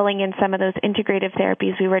kind of pulling in some of those integrative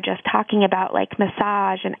therapies we were just talking about, like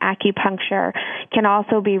massage and acupuncture, can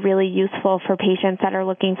also be really useful for patients that are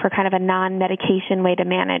looking for kind of a non-medication way to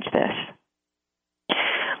manage this.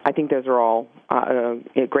 I think those are all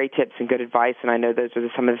great tips and good advice, and I know those are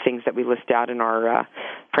some of the things that we list out in our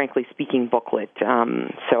Frankly Speaking booklet.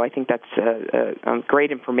 So I think that's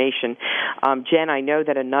great information. Jen, I know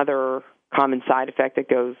that another common side effect that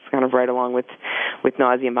goes kind of right along with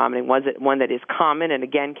nausea and vomiting, one that is common and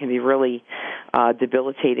again can be really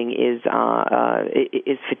debilitating is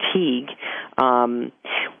fatigue, and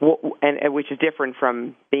which is different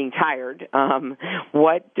from being tired.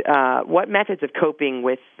 What methods of coping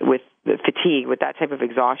with fatigue, with that type of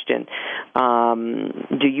exhaustion,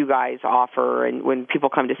 do you guys offer? And when people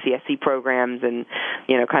come to CSC programs and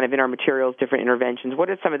kind of in our materials, different interventions, what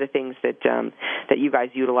are some of the things that you guys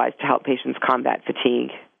utilize to help patients combat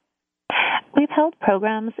fatigue? We've held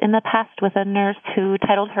programs in the past with a nurse who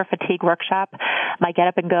titled her fatigue workshop, My Get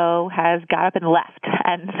Up and Go Has Got Up and Left.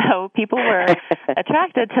 And so people were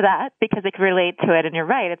attracted to that because they could relate to it. And you're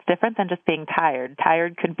right, it's different than just being tired.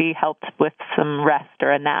 Tired could be helped with some rest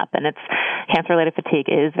or a nap. And cancer-related fatigue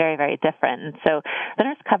is very, very different. And so the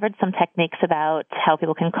nurse covered some techniques about how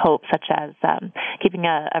people can cope, such as keeping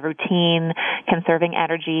a routine, conserving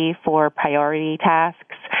energy for priority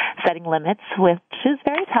tasks, setting limits, which is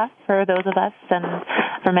very tough for those of us and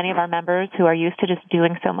for many of our members who are used to just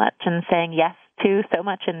doing so much and saying yes to so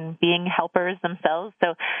much and being helpers themselves.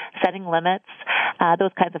 So setting limits,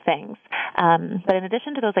 those kinds of things. But in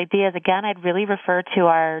addition to those ideas, again, I'd really refer to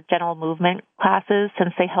our general movement classes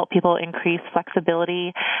since they help people increase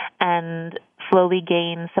flexibility and slowly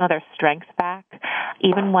gain some of their strength back.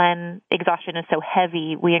 Even when exhaustion is so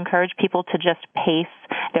heavy, we encourage people to just pace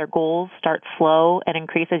their goals, start slow and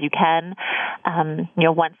increase as you can.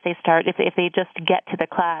 Once they start, if they just get to the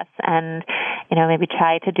class and, maybe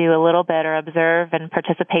try to do a little bit or observe and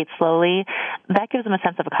participate slowly, that gives them a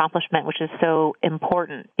sense of accomplishment, which is so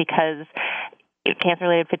important because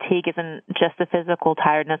cancer-related fatigue isn't just the physical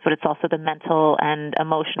tiredness, but it's also the mental and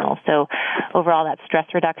emotional. So overall, that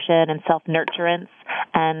stress reduction and self-nurturance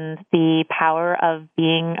and the power of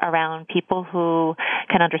being around people who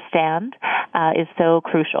can understand is so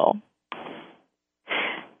crucial.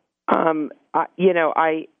 I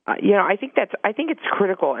think it's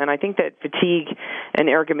critical, and I think that fatigue, and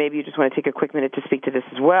Erica, maybe you just want to take a quick minute to speak to this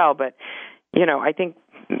as well, but, I think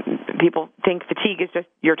people think fatigue is just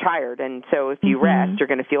you're tired, and so if you rest, you're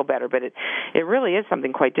going to feel better. But it really is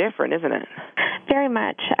something quite different, isn't it? Very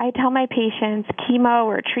much. I tell my patients chemo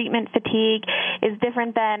or treatment fatigue is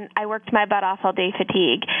different than I worked my butt off all day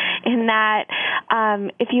fatigue, in that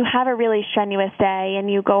if you have a really strenuous day and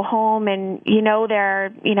you go home and you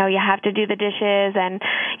have to do the dishes and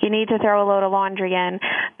you need to throw a load of laundry in,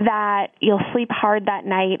 that you'll sleep hard that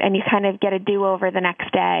night and you kind of get a do-over the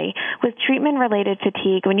next day. With treatment-related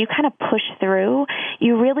fatigue, when you kind of push through,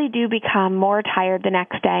 you really do become more tired the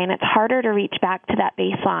next day, and it's harder to reach back to that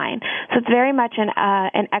baseline. So it's very much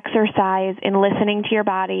an exercise in listening to your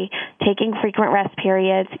body, taking frequent rest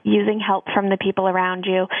periods, using help from the people around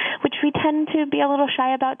you, which we tend to be a little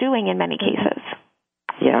shy about doing in many cases.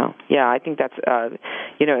 Yeah, I think that's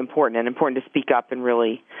important to speak up and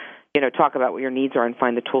really talk about what your needs are and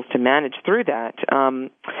find the tools to manage through that.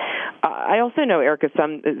 I also know, Erica,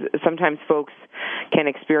 sometimes folks can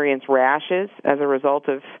experience rashes as a result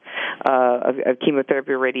of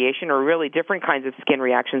chemotherapy or radiation, or really different kinds of skin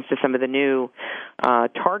reactions to some of the new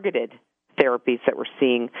targeted therapies that we're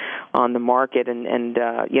seeing on the market, and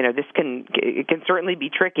this can certainly be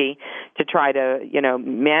tricky to try to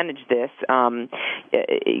manage this. How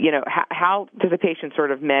does a patient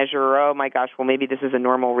sort of measure? Oh my gosh, well maybe this is a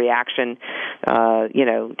normal reaction,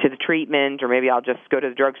 to the treatment, or maybe I'll just go to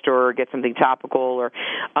the drugstore or get something topical, or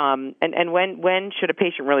and when should a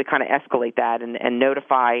patient really kind of escalate that and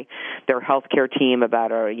notify their healthcare team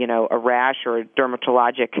about a rash or a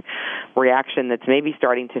dermatologic reaction that's maybe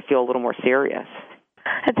starting to feel a little more serious?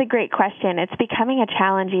 That's a great question. It's becoming a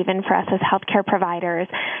challenge even for us as healthcare providers,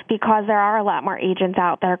 because there are a lot more agents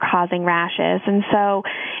out there causing rashes. And so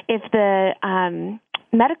if the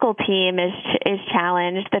medical team is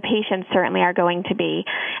challenged, the patients certainly are going to be.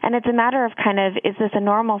 And it's a matter of kind of, is this a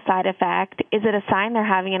normal side effect? Is it a sign they're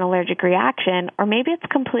having an allergic reaction? Or maybe it's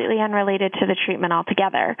completely unrelated to the treatment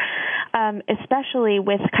altogether, especially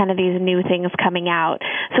with kind of these new things coming out.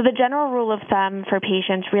 So the general rule of thumb for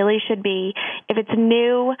patients really should be, if it's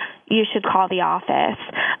new, you should call the office.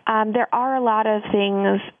 There are a lot of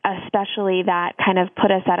things, especially that kind of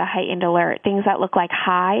put us at a heightened alert, things that look like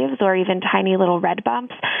hives or even tiny little red bumps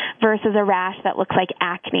versus a rash that looks like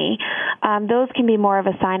acne. Those can be more of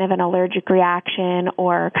a sign of an allergic reaction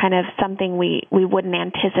or kind of something we wouldn't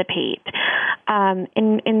anticipate.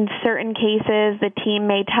 In certain cases, the team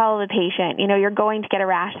may tell the patient, you're going to get a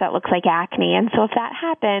rash that looks like acne. And so if that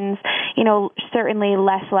happens, certainly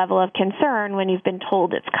less level of concern when you've been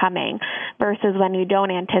told it's coming versus when you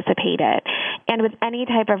don't anticipate it. And with any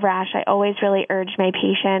type of rash, I always really urge my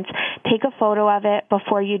patients, take a photo of it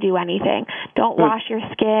before you do anything. Don't wash your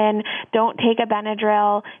skin. Don't take a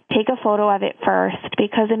Benadryl. Take a photo of it first,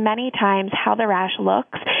 because in many times how the rash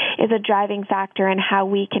looks is a driving factor in how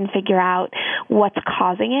we can figure out what's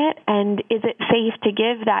causing it, and is it safe to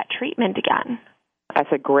give that treatment again.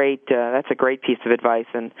 That's a great piece of advice.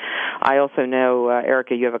 And I also know,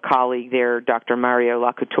 Erica, you have a colleague there, Dr. Mario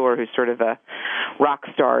Lacouture, who's sort of a rock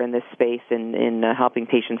star in this space in helping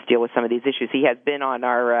patients deal with some of these issues. He has been on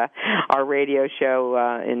our radio show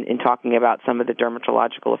in talking about some of the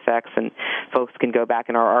dermatological effects, and folks can go back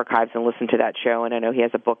in our archives and listen to that show. And I know he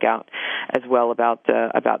has a book out as well about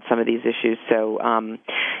some of these issues. So,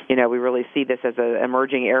 we really see this as an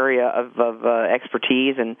emerging area of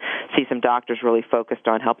expertise, and see some doctors really focused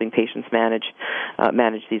on helping patients manage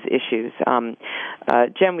these issues.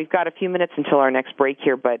 Jen, we've got a few minutes until our next break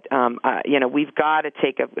here, but we've got to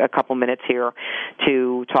take a couple minutes here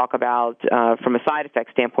to talk about, from a side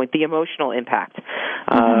effect standpoint, the emotional impact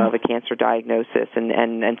of a cancer diagnosis,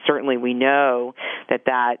 and certainly we know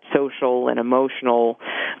that social and emotional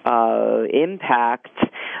impact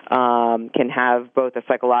can have both a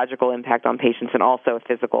psychological impact on patients and also a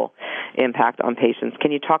physical impact on patients.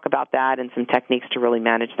 Can you talk about that and some techniques to really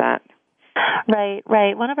manage that?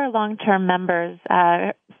 Right. One of our long-term members,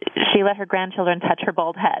 she let her grandchildren touch her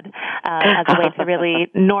bald head as a way to really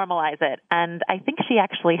normalize it. And I think she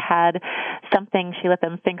actually had something, she let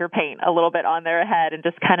them finger paint a little bit on their head and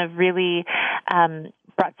just kind of really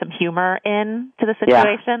brought some humor in to the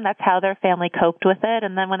situation. Yeah. That's how their family coped with it.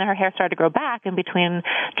 And then when her hair started to grow back in between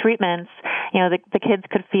treatments, the kids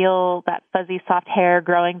could feel that fuzzy, soft hair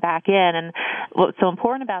growing back in. And what's so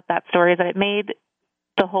important about that story is that it made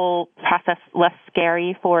the whole process less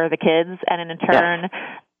scary for the kids, and in turn,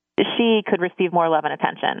 she could receive more love and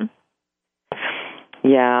attention.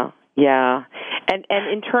 Yeah. And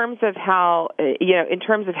in terms of how,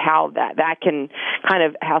 that can kind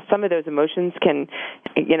of, how some of those emotions can,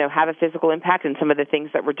 have a physical impact, and some of the things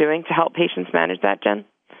that we're doing to help patients manage that, Jen?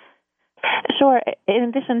 Sure. In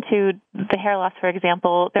addition to the hair loss, for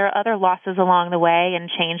example, there are other losses along the way and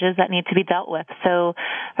changes that need to be dealt with. So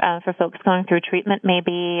for folks going through treatment,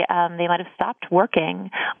 maybe they might have stopped working,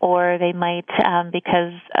 or they might,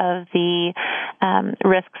 because of the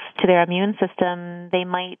risks to their immune system, they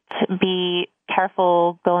might be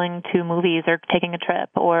careful going to movies or taking a trip,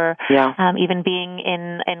 or even being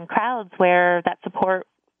in crowds where that support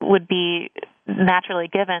would be naturally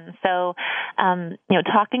given. So,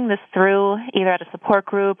 talking this through either at a support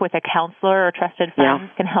group with a counselor or trusted friends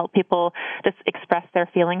can help people just express their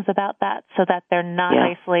feelings about that, so that they're not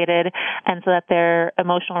isolated, and so that their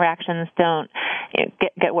emotional reactions don't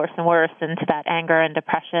get worse and worse into that anger and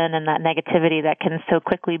depression and that negativity that can so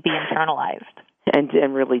quickly be internalized. And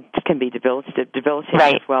really can be debilitating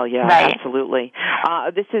right. as well. Yeah, right. Absolutely.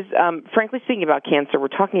 This is, frankly speaking about cancer, we're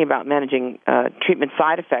talking about managing treatment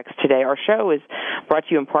side effects today. Our show is brought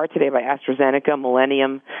to you in part today by AstraZeneca,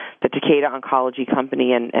 Millennium, the Takeda Oncology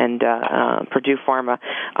Company, and Purdue Pharma.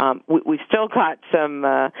 We've still got some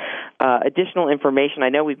additional information. I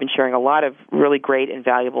know we've been sharing a lot of really great and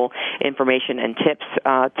valuable information and tips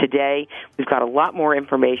today. We've got a lot more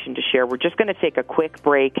information to share. We're just going to take a quick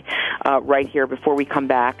break right here before we come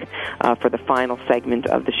back for the final segment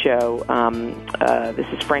of the show. This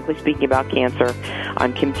is Frankly Speaking About Cancer.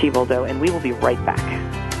 I'm Kim Thiboldeaux, and we will be right back.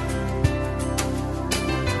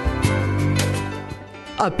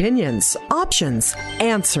 Opinions, options,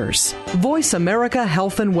 answers. Voice America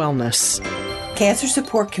Health and Wellness. Cancer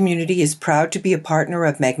Support Community is proud to be a partner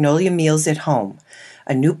of Magnolia Meals at Home,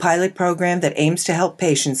 a new pilot program that aims to help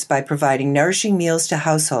patients by providing nourishing meals to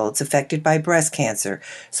households affected by breast cancer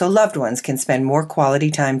so loved ones can spend more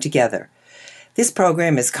quality time together. This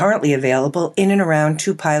program is currently available in and around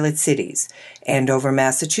 2 pilot cities, Andover,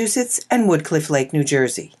 Massachusetts, and Woodcliff Lake, New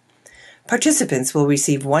Jersey. Participants will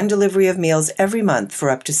receive 1 delivery of meals every month for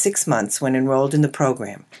up to 6 months when enrolled in the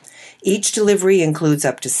program. Each delivery includes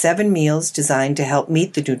up to 7 meals designed to help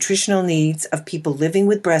meet the nutritional needs of people living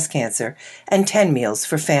with breast cancer and 10 meals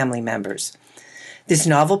for family members. This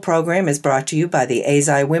novel program is brought to you by the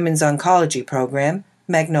AZI Women's Oncology Program,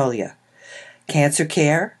 Magnolia, Cancer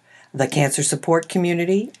Care, the Cancer Support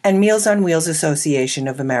Community, and Meals on Wheels Association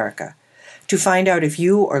of America. To find out if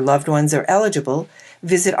you or loved ones are eligible,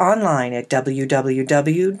 visit online at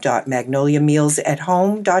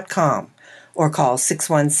www.magnoliamealsathome.com. or call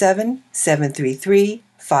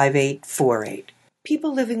 617-733-5848.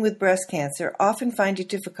 People living with breast cancer often find it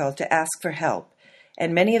difficult to ask for help,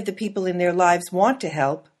 and many of the people in their lives want to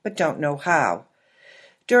help but don't know how.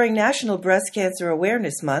 During National Breast Cancer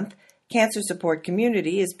Awareness Month, Cancer Support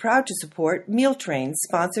Community is proud to support Meal Train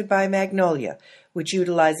sponsored by Magnolia, which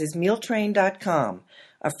utilizes mealtrain.com,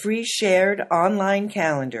 a free shared online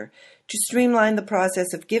calendar to streamline the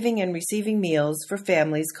process of giving and receiving meals for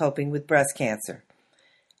families coping with breast cancer.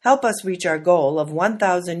 Help us reach our goal of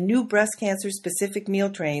 1,000 new breast cancer-specific meal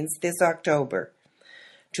trains this October.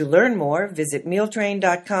 To learn more, visit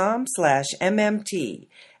mealtrain.com/MMT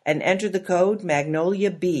and enter the code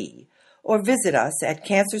MagnoliaB, or visit us at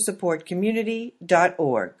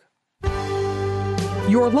cancersupportcommunity.org.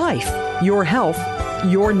 Your life, your health,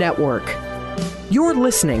 your network. You're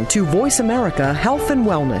listening to Voice America Health and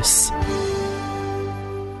Wellness.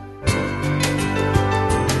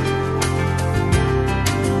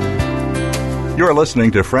 You're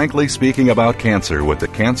listening to Frankly Speaking About Cancer with the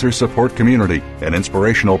Cancer Support Community, an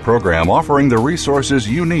inspirational program offering the resources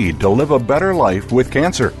you need to live a better life with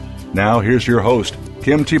cancer. Now here's your host,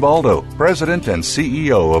 Kim Thiboldeaux, President and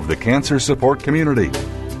CEO of the Cancer Support Community.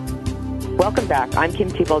 Welcome back. I'm Kim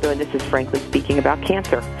Thiboldeaux, and this is Frankly Speaking About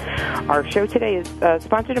Cancer. Our show today is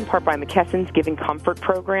sponsored in part by McKesson's Giving Comfort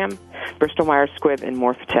program, Bristol Myers Squibb, and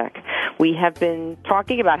Morphtec. We have been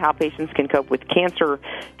talking about how patients can cope with cancer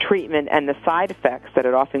treatment and the side effects that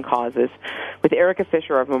it often causes with Erica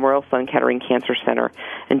Fisher of Memorial Sloan Kettering Cancer Center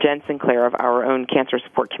and Jen Sinclair of our own Cancer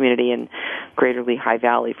Support Community in Greater Lehigh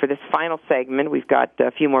Valley. For this final segment, we've got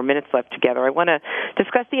a few more minutes left together. I want to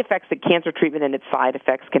discuss the effects that cancer treatment and its side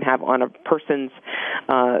effects can have on a person's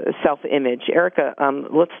self-image. Erica,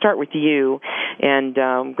 let's start with you, and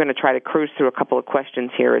I'm going to try to cruise through a couple of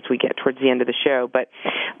questions here as we get towards the end of the show. But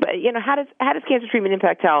you know, how does cancer treatment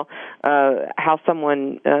impact how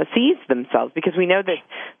someone sees themselves? Because we know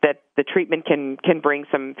that the treatment can bring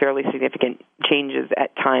some fairly significant changes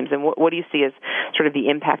at times. And what do you see as sort of the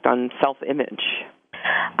impact on self-image?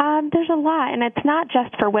 There's a lot, and it's not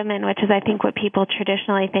just for women, which is, I think, what people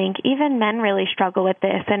traditionally think. Even men really struggle with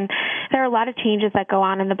this, and there are a lot of changes that go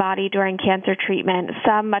on in the body during cancer treatment,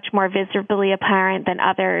 some much more visibly apparent than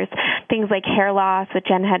others. Things like hair loss, which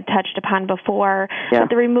Jen had touched upon before, but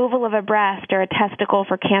the removal of a breast or a testicle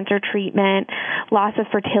for cancer treatment, loss of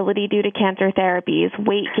fertility due to cancer therapies,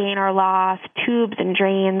 weight gain or loss, tubes and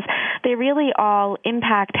drains, they really all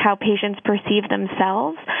impact how patients perceive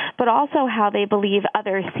themselves, but also how they believe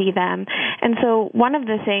others see them. And so one of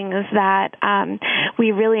the things that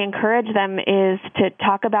we really encourage them is to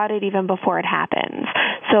talk about it even before it happens.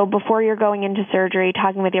 So before you're going into surgery,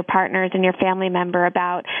 talking with your partners and your family member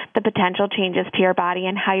about the potential changes to your body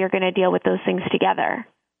and how you're going to deal with those things together.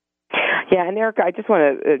 Yeah, and Erica, I just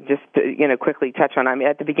want to quickly touch on. I mean,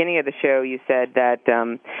 at the beginning of the show, you said that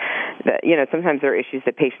sometimes there are issues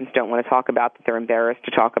that patients don't want to talk about, that they're embarrassed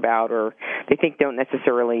to talk about, or they think don't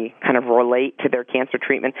necessarily kind of relate to their cancer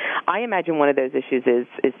treatment. I imagine one of those issues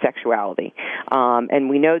is sexuality, and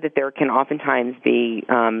we know that there can oftentimes be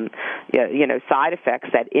side effects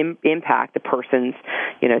that impact the person's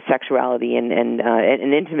sexuality and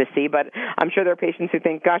intimacy. But I'm sure there are patients who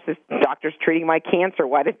think, "Gosh, this doctor's treating my cancer.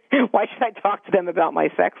 Why should I talk to them about my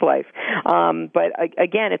sex life?" But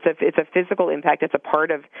again, it's a physical impact. It's a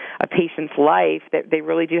part of a patient's life that they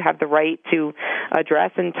really do have the right to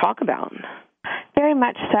address and talk about. Very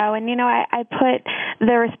much so. And, I put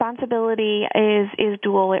the responsibility is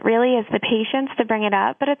dual. It really is the patients to bring it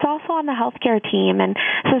up, but it's also on the healthcare team. And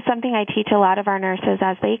this is something I teach a lot of our nurses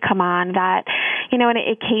as they come on that, and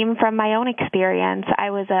it came from my own experience.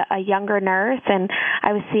 I was a younger nurse, and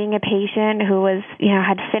I was seeing a patient who was,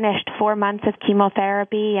 had finished 4 months of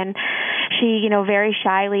chemotherapy, and she, very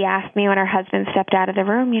shyly asked me when her husband stepped out of the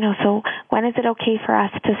room, so when is it okay for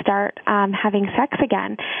us to start having sex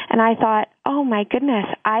again? And I thought, oh my goodness,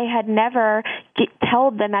 I had never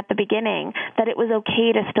told them at the beginning that it was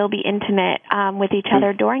okay to still be intimate with each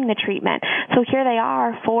other during the treatment. So here they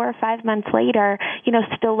are 4 or 5 months later,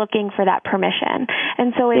 still looking for that permission.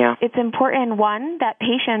 And so it's important, one, that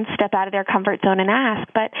patients step out of their comfort zone and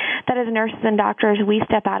ask, but that as nurses and doctors, we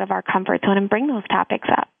step out of our comfort zone and bring those topics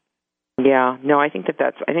up. Yeah, no, I think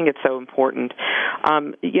it's so important.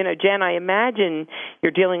 Jen, I imagine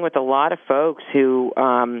you're dealing with a lot of folks who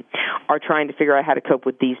are trying to figure out how to cope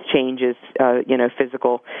with these changes,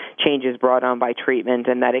 physical changes brought on by treatment,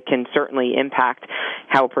 and that it can certainly impact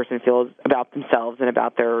how a person feels about themselves and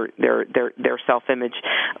about their self-image.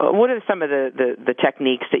 What are some of the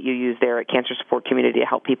techniques that you use there at Cancer Support Community to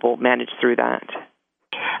help people manage through that?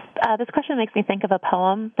 This question makes me think of a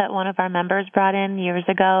poem that one of our members brought in years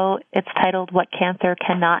ago. It's titled "What Cancer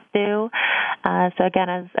Cannot Do." So again,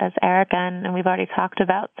 as Erica and we've already talked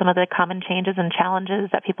about some of the common changes and challenges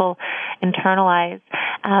that people internalize,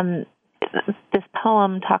 this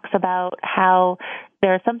poem talks about how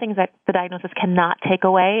there are some things that the diagnosis cannot take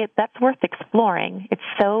away. That's worth exploring. It's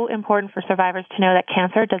so important for survivors to know that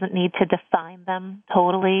cancer doesn't need to define them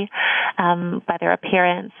totally by their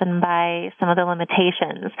appearance and by some of the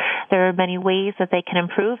limitations. There are many ways that they can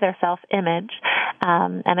improve their self-image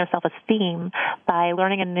and their self-esteem by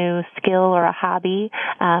learning a new skill or a hobby.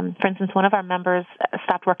 For instance, one of our members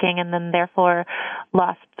stopped working and then therefore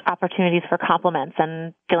lost opportunities for compliments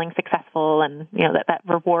and feeling successful and that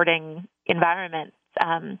rewarding environment.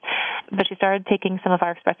 But she started taking some of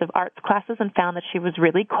our expressive arts classes and found that she was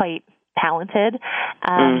really quite talented.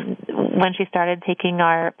 When she started taking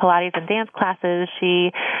our Pilates and dance classes,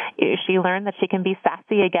 she learned that she can be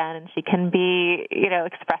sassy again and she can be,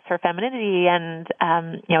 express her femininity and,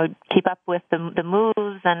 keep up with the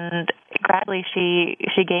moves. And gradually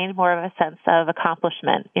she gained more of a sense of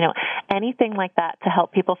accomplishment. Anything like that to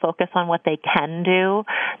help people focus on what they can do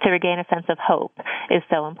to regain a sense of hope is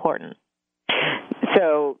so important.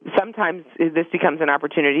 So sometimes this becomes an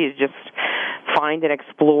opportunity to just find and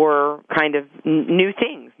explore kind of new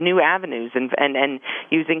things, new avenues, and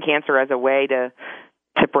using cancer as a way to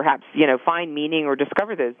perhaps, find meaning or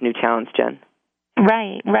discover those new challenges, Jen.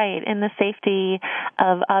 Right, in the safety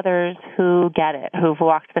of others who get it, who've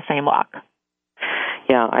walked the same walk.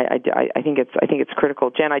 Yeah, I think it's critical.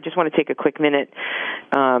 Jen, I just want to take a quick minute.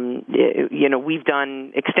 We've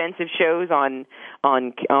done extensive shows on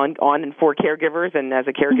and for caregivers and as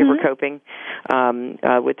a caregiver coping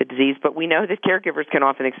with the disease, but we know that caregivers can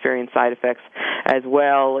often experience side effects as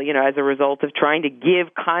well. As a result of trying to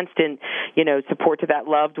give constant, support to that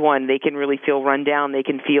loved one, they can really feel run down. They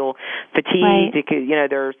can feel fatigued.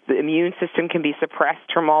 Right. The immune system can be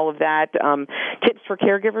suppressed from all of that. Tips for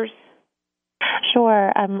caregivers?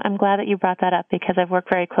 Sure. I'm glad that you brought that up because I've worked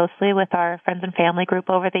very closely with our friends and family group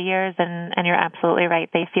over the years, and you're absolutely right.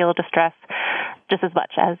 They feel distress just as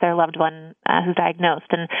much as their loved one who's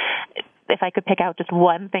diagnosed. And if I could pick out just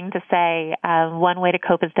one thing to say, one way to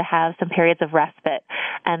cope is to have some periods of respite.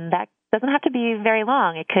 And that doesn't have to be very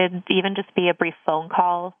long. It could even just be a brief phone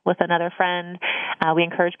call with another friend. We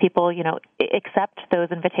encourage people, accept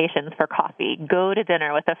those invitations for coffee, go to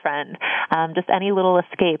dinner with a friend, just any little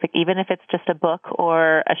escape, even if it's just a book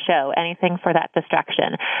or a show, anything for that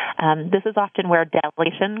distraction. This is often where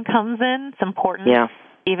delegation comes in. It's important. Yeah.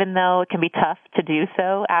 Even though it can be tough to do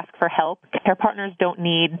so, ask for help. Care partners don't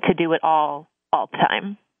need to do it all the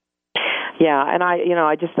time. Yeah, and I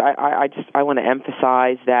want to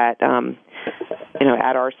emphasize that,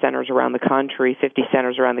 at our centers around the country, 50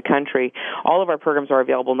 centers around the country, all of our programs are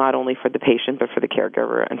available not only for the patient but for the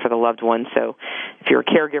caregiver and for the loved one. So if you're a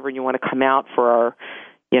caregiver and you want to come out for our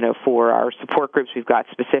support groups, we've got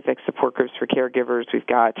specific support groups for caregivers. We've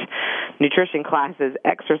got nutrition classes,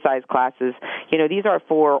 exercise classes. These are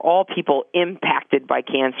for all people impacted by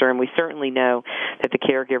cancer, and we certainly know that the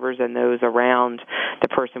caregivers and those around the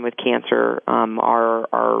person with cancer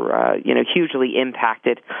are hugely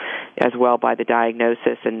impacted as well by the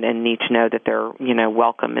diagnosis, and need to know that they're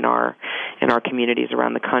welcome in our communities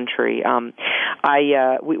around the country.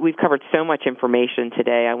 We've covered so much information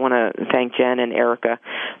today. I want to thank Jen and Erica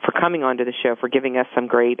for coming onto the show, for giving us some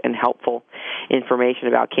great and helpful information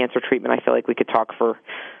about cancer treatment. I feel like we could talk for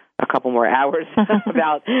a couple more hours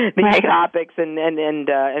about these topics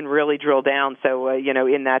and really drill down. So,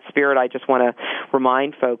 in that spirit, I just want to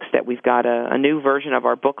remind folks that we've got a new version of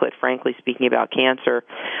our booklet, Frankly Speaking About Cancer,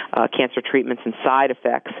 Cancer Treatments and Side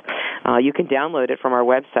Effects. You can download it from our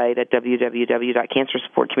website at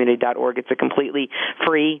www.cancersupportcommunity.org. It's a completely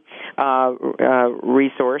free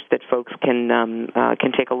resource that folks can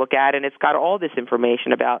take a look at, and it's got all this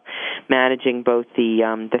information about managing both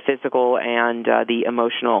the physical and the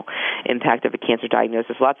emotional impact of a cancer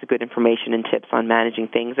diagnosis. Lots of good information and tips on managing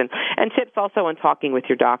things, and tips also on talking with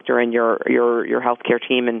your doctor and your healthcare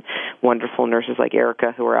team and wonderful nurses like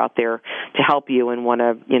Erica who are out there to help you and want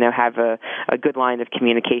to have a good line of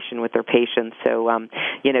communication with their patients. So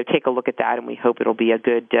take a look at that, and we hope it'll be a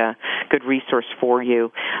good resource for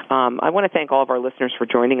you. I want to thank all of our listeners for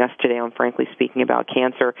joining us today on Frankly Speaking About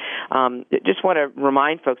Cancer. Just want to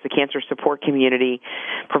remind folks the Cancer Support Community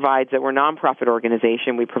provides that we're a nonprofit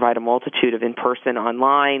organization. We provide a multitude of in-person,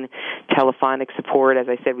 online, telephonic support. As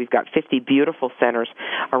I said, we've got 50 beautiful centers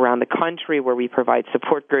around the country where we provide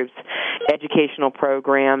support groups, educational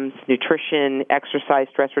programs, nutrition, exercise,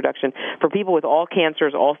 stress reduction for people with all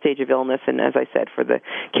cancers, all stage of illness, and as I said, for the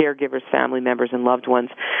caregivers, family members, and loved ones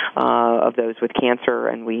of those with cancer.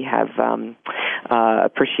 And we have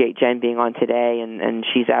appreciate Jen being on today, and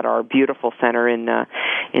she's at our beautiful center in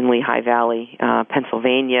Lehigh Valley,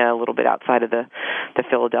 Pennsylvania, a little bit outside of the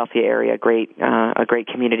Philadelphia area. A great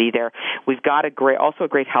community there. We've got also a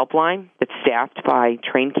great helpline that's staffed by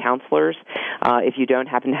trained counselors. If you don't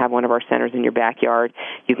happen to have one of our centers in your backyard,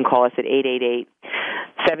 you can call us at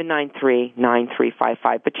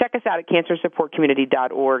 888-793-9355. But check us out at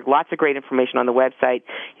cancersupportcommunity.org. Lots of great information on the website.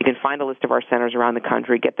 You can find a list of our centers around the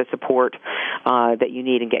country, get the support that you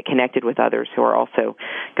need, and get connected with others who are also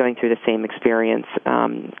going through the same experience.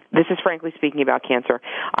 This is Frankly Speaking About Cancer.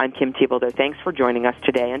 I'm Kim Thiboldeaux. Thanks for joining us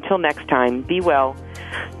today. Until next time, be well,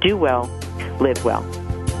 do well, live well.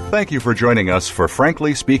 Thank you for joining us for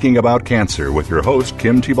Frankly Speaking About Cancer with your host,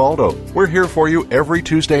 Kim Thiboldeaux. We're here for you every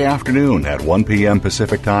Tuesday afternoon at 1 p.m.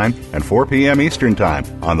 Pacific Time and 4 p.m. Eastern Time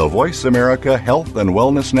on the Voice America Health and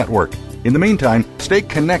Wellness Network. In the meantime, stay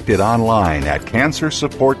connected online at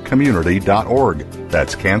cancersupportcommunity.org.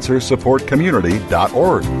 That's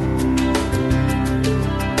cancersupportcommunity.org.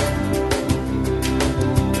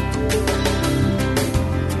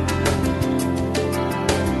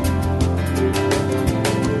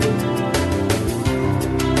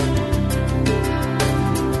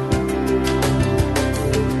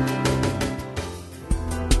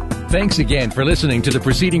 Thanks again for listening to the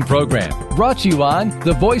preceding program, brought to you on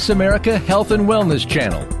the Voice America Health and Wellness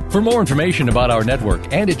Channel. For more information about our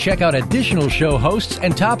network and to check out additional show hosts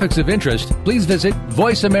and topics of interest, please visit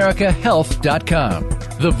voiceamericahealth.com.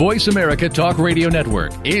 The Voice America Talk Radio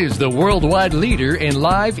Network is the worldwide leader in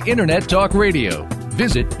live Internet talk radio.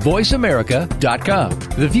 Visit voiceamerica.com.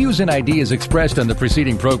 The views and ideas expressed on the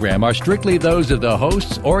preceding program are strictly those of the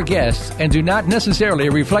hosts or guests and do not necessarily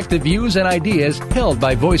reflect the views and ideas held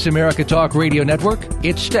by Voice America Talk Radio Network,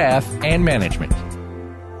 its staff, and management.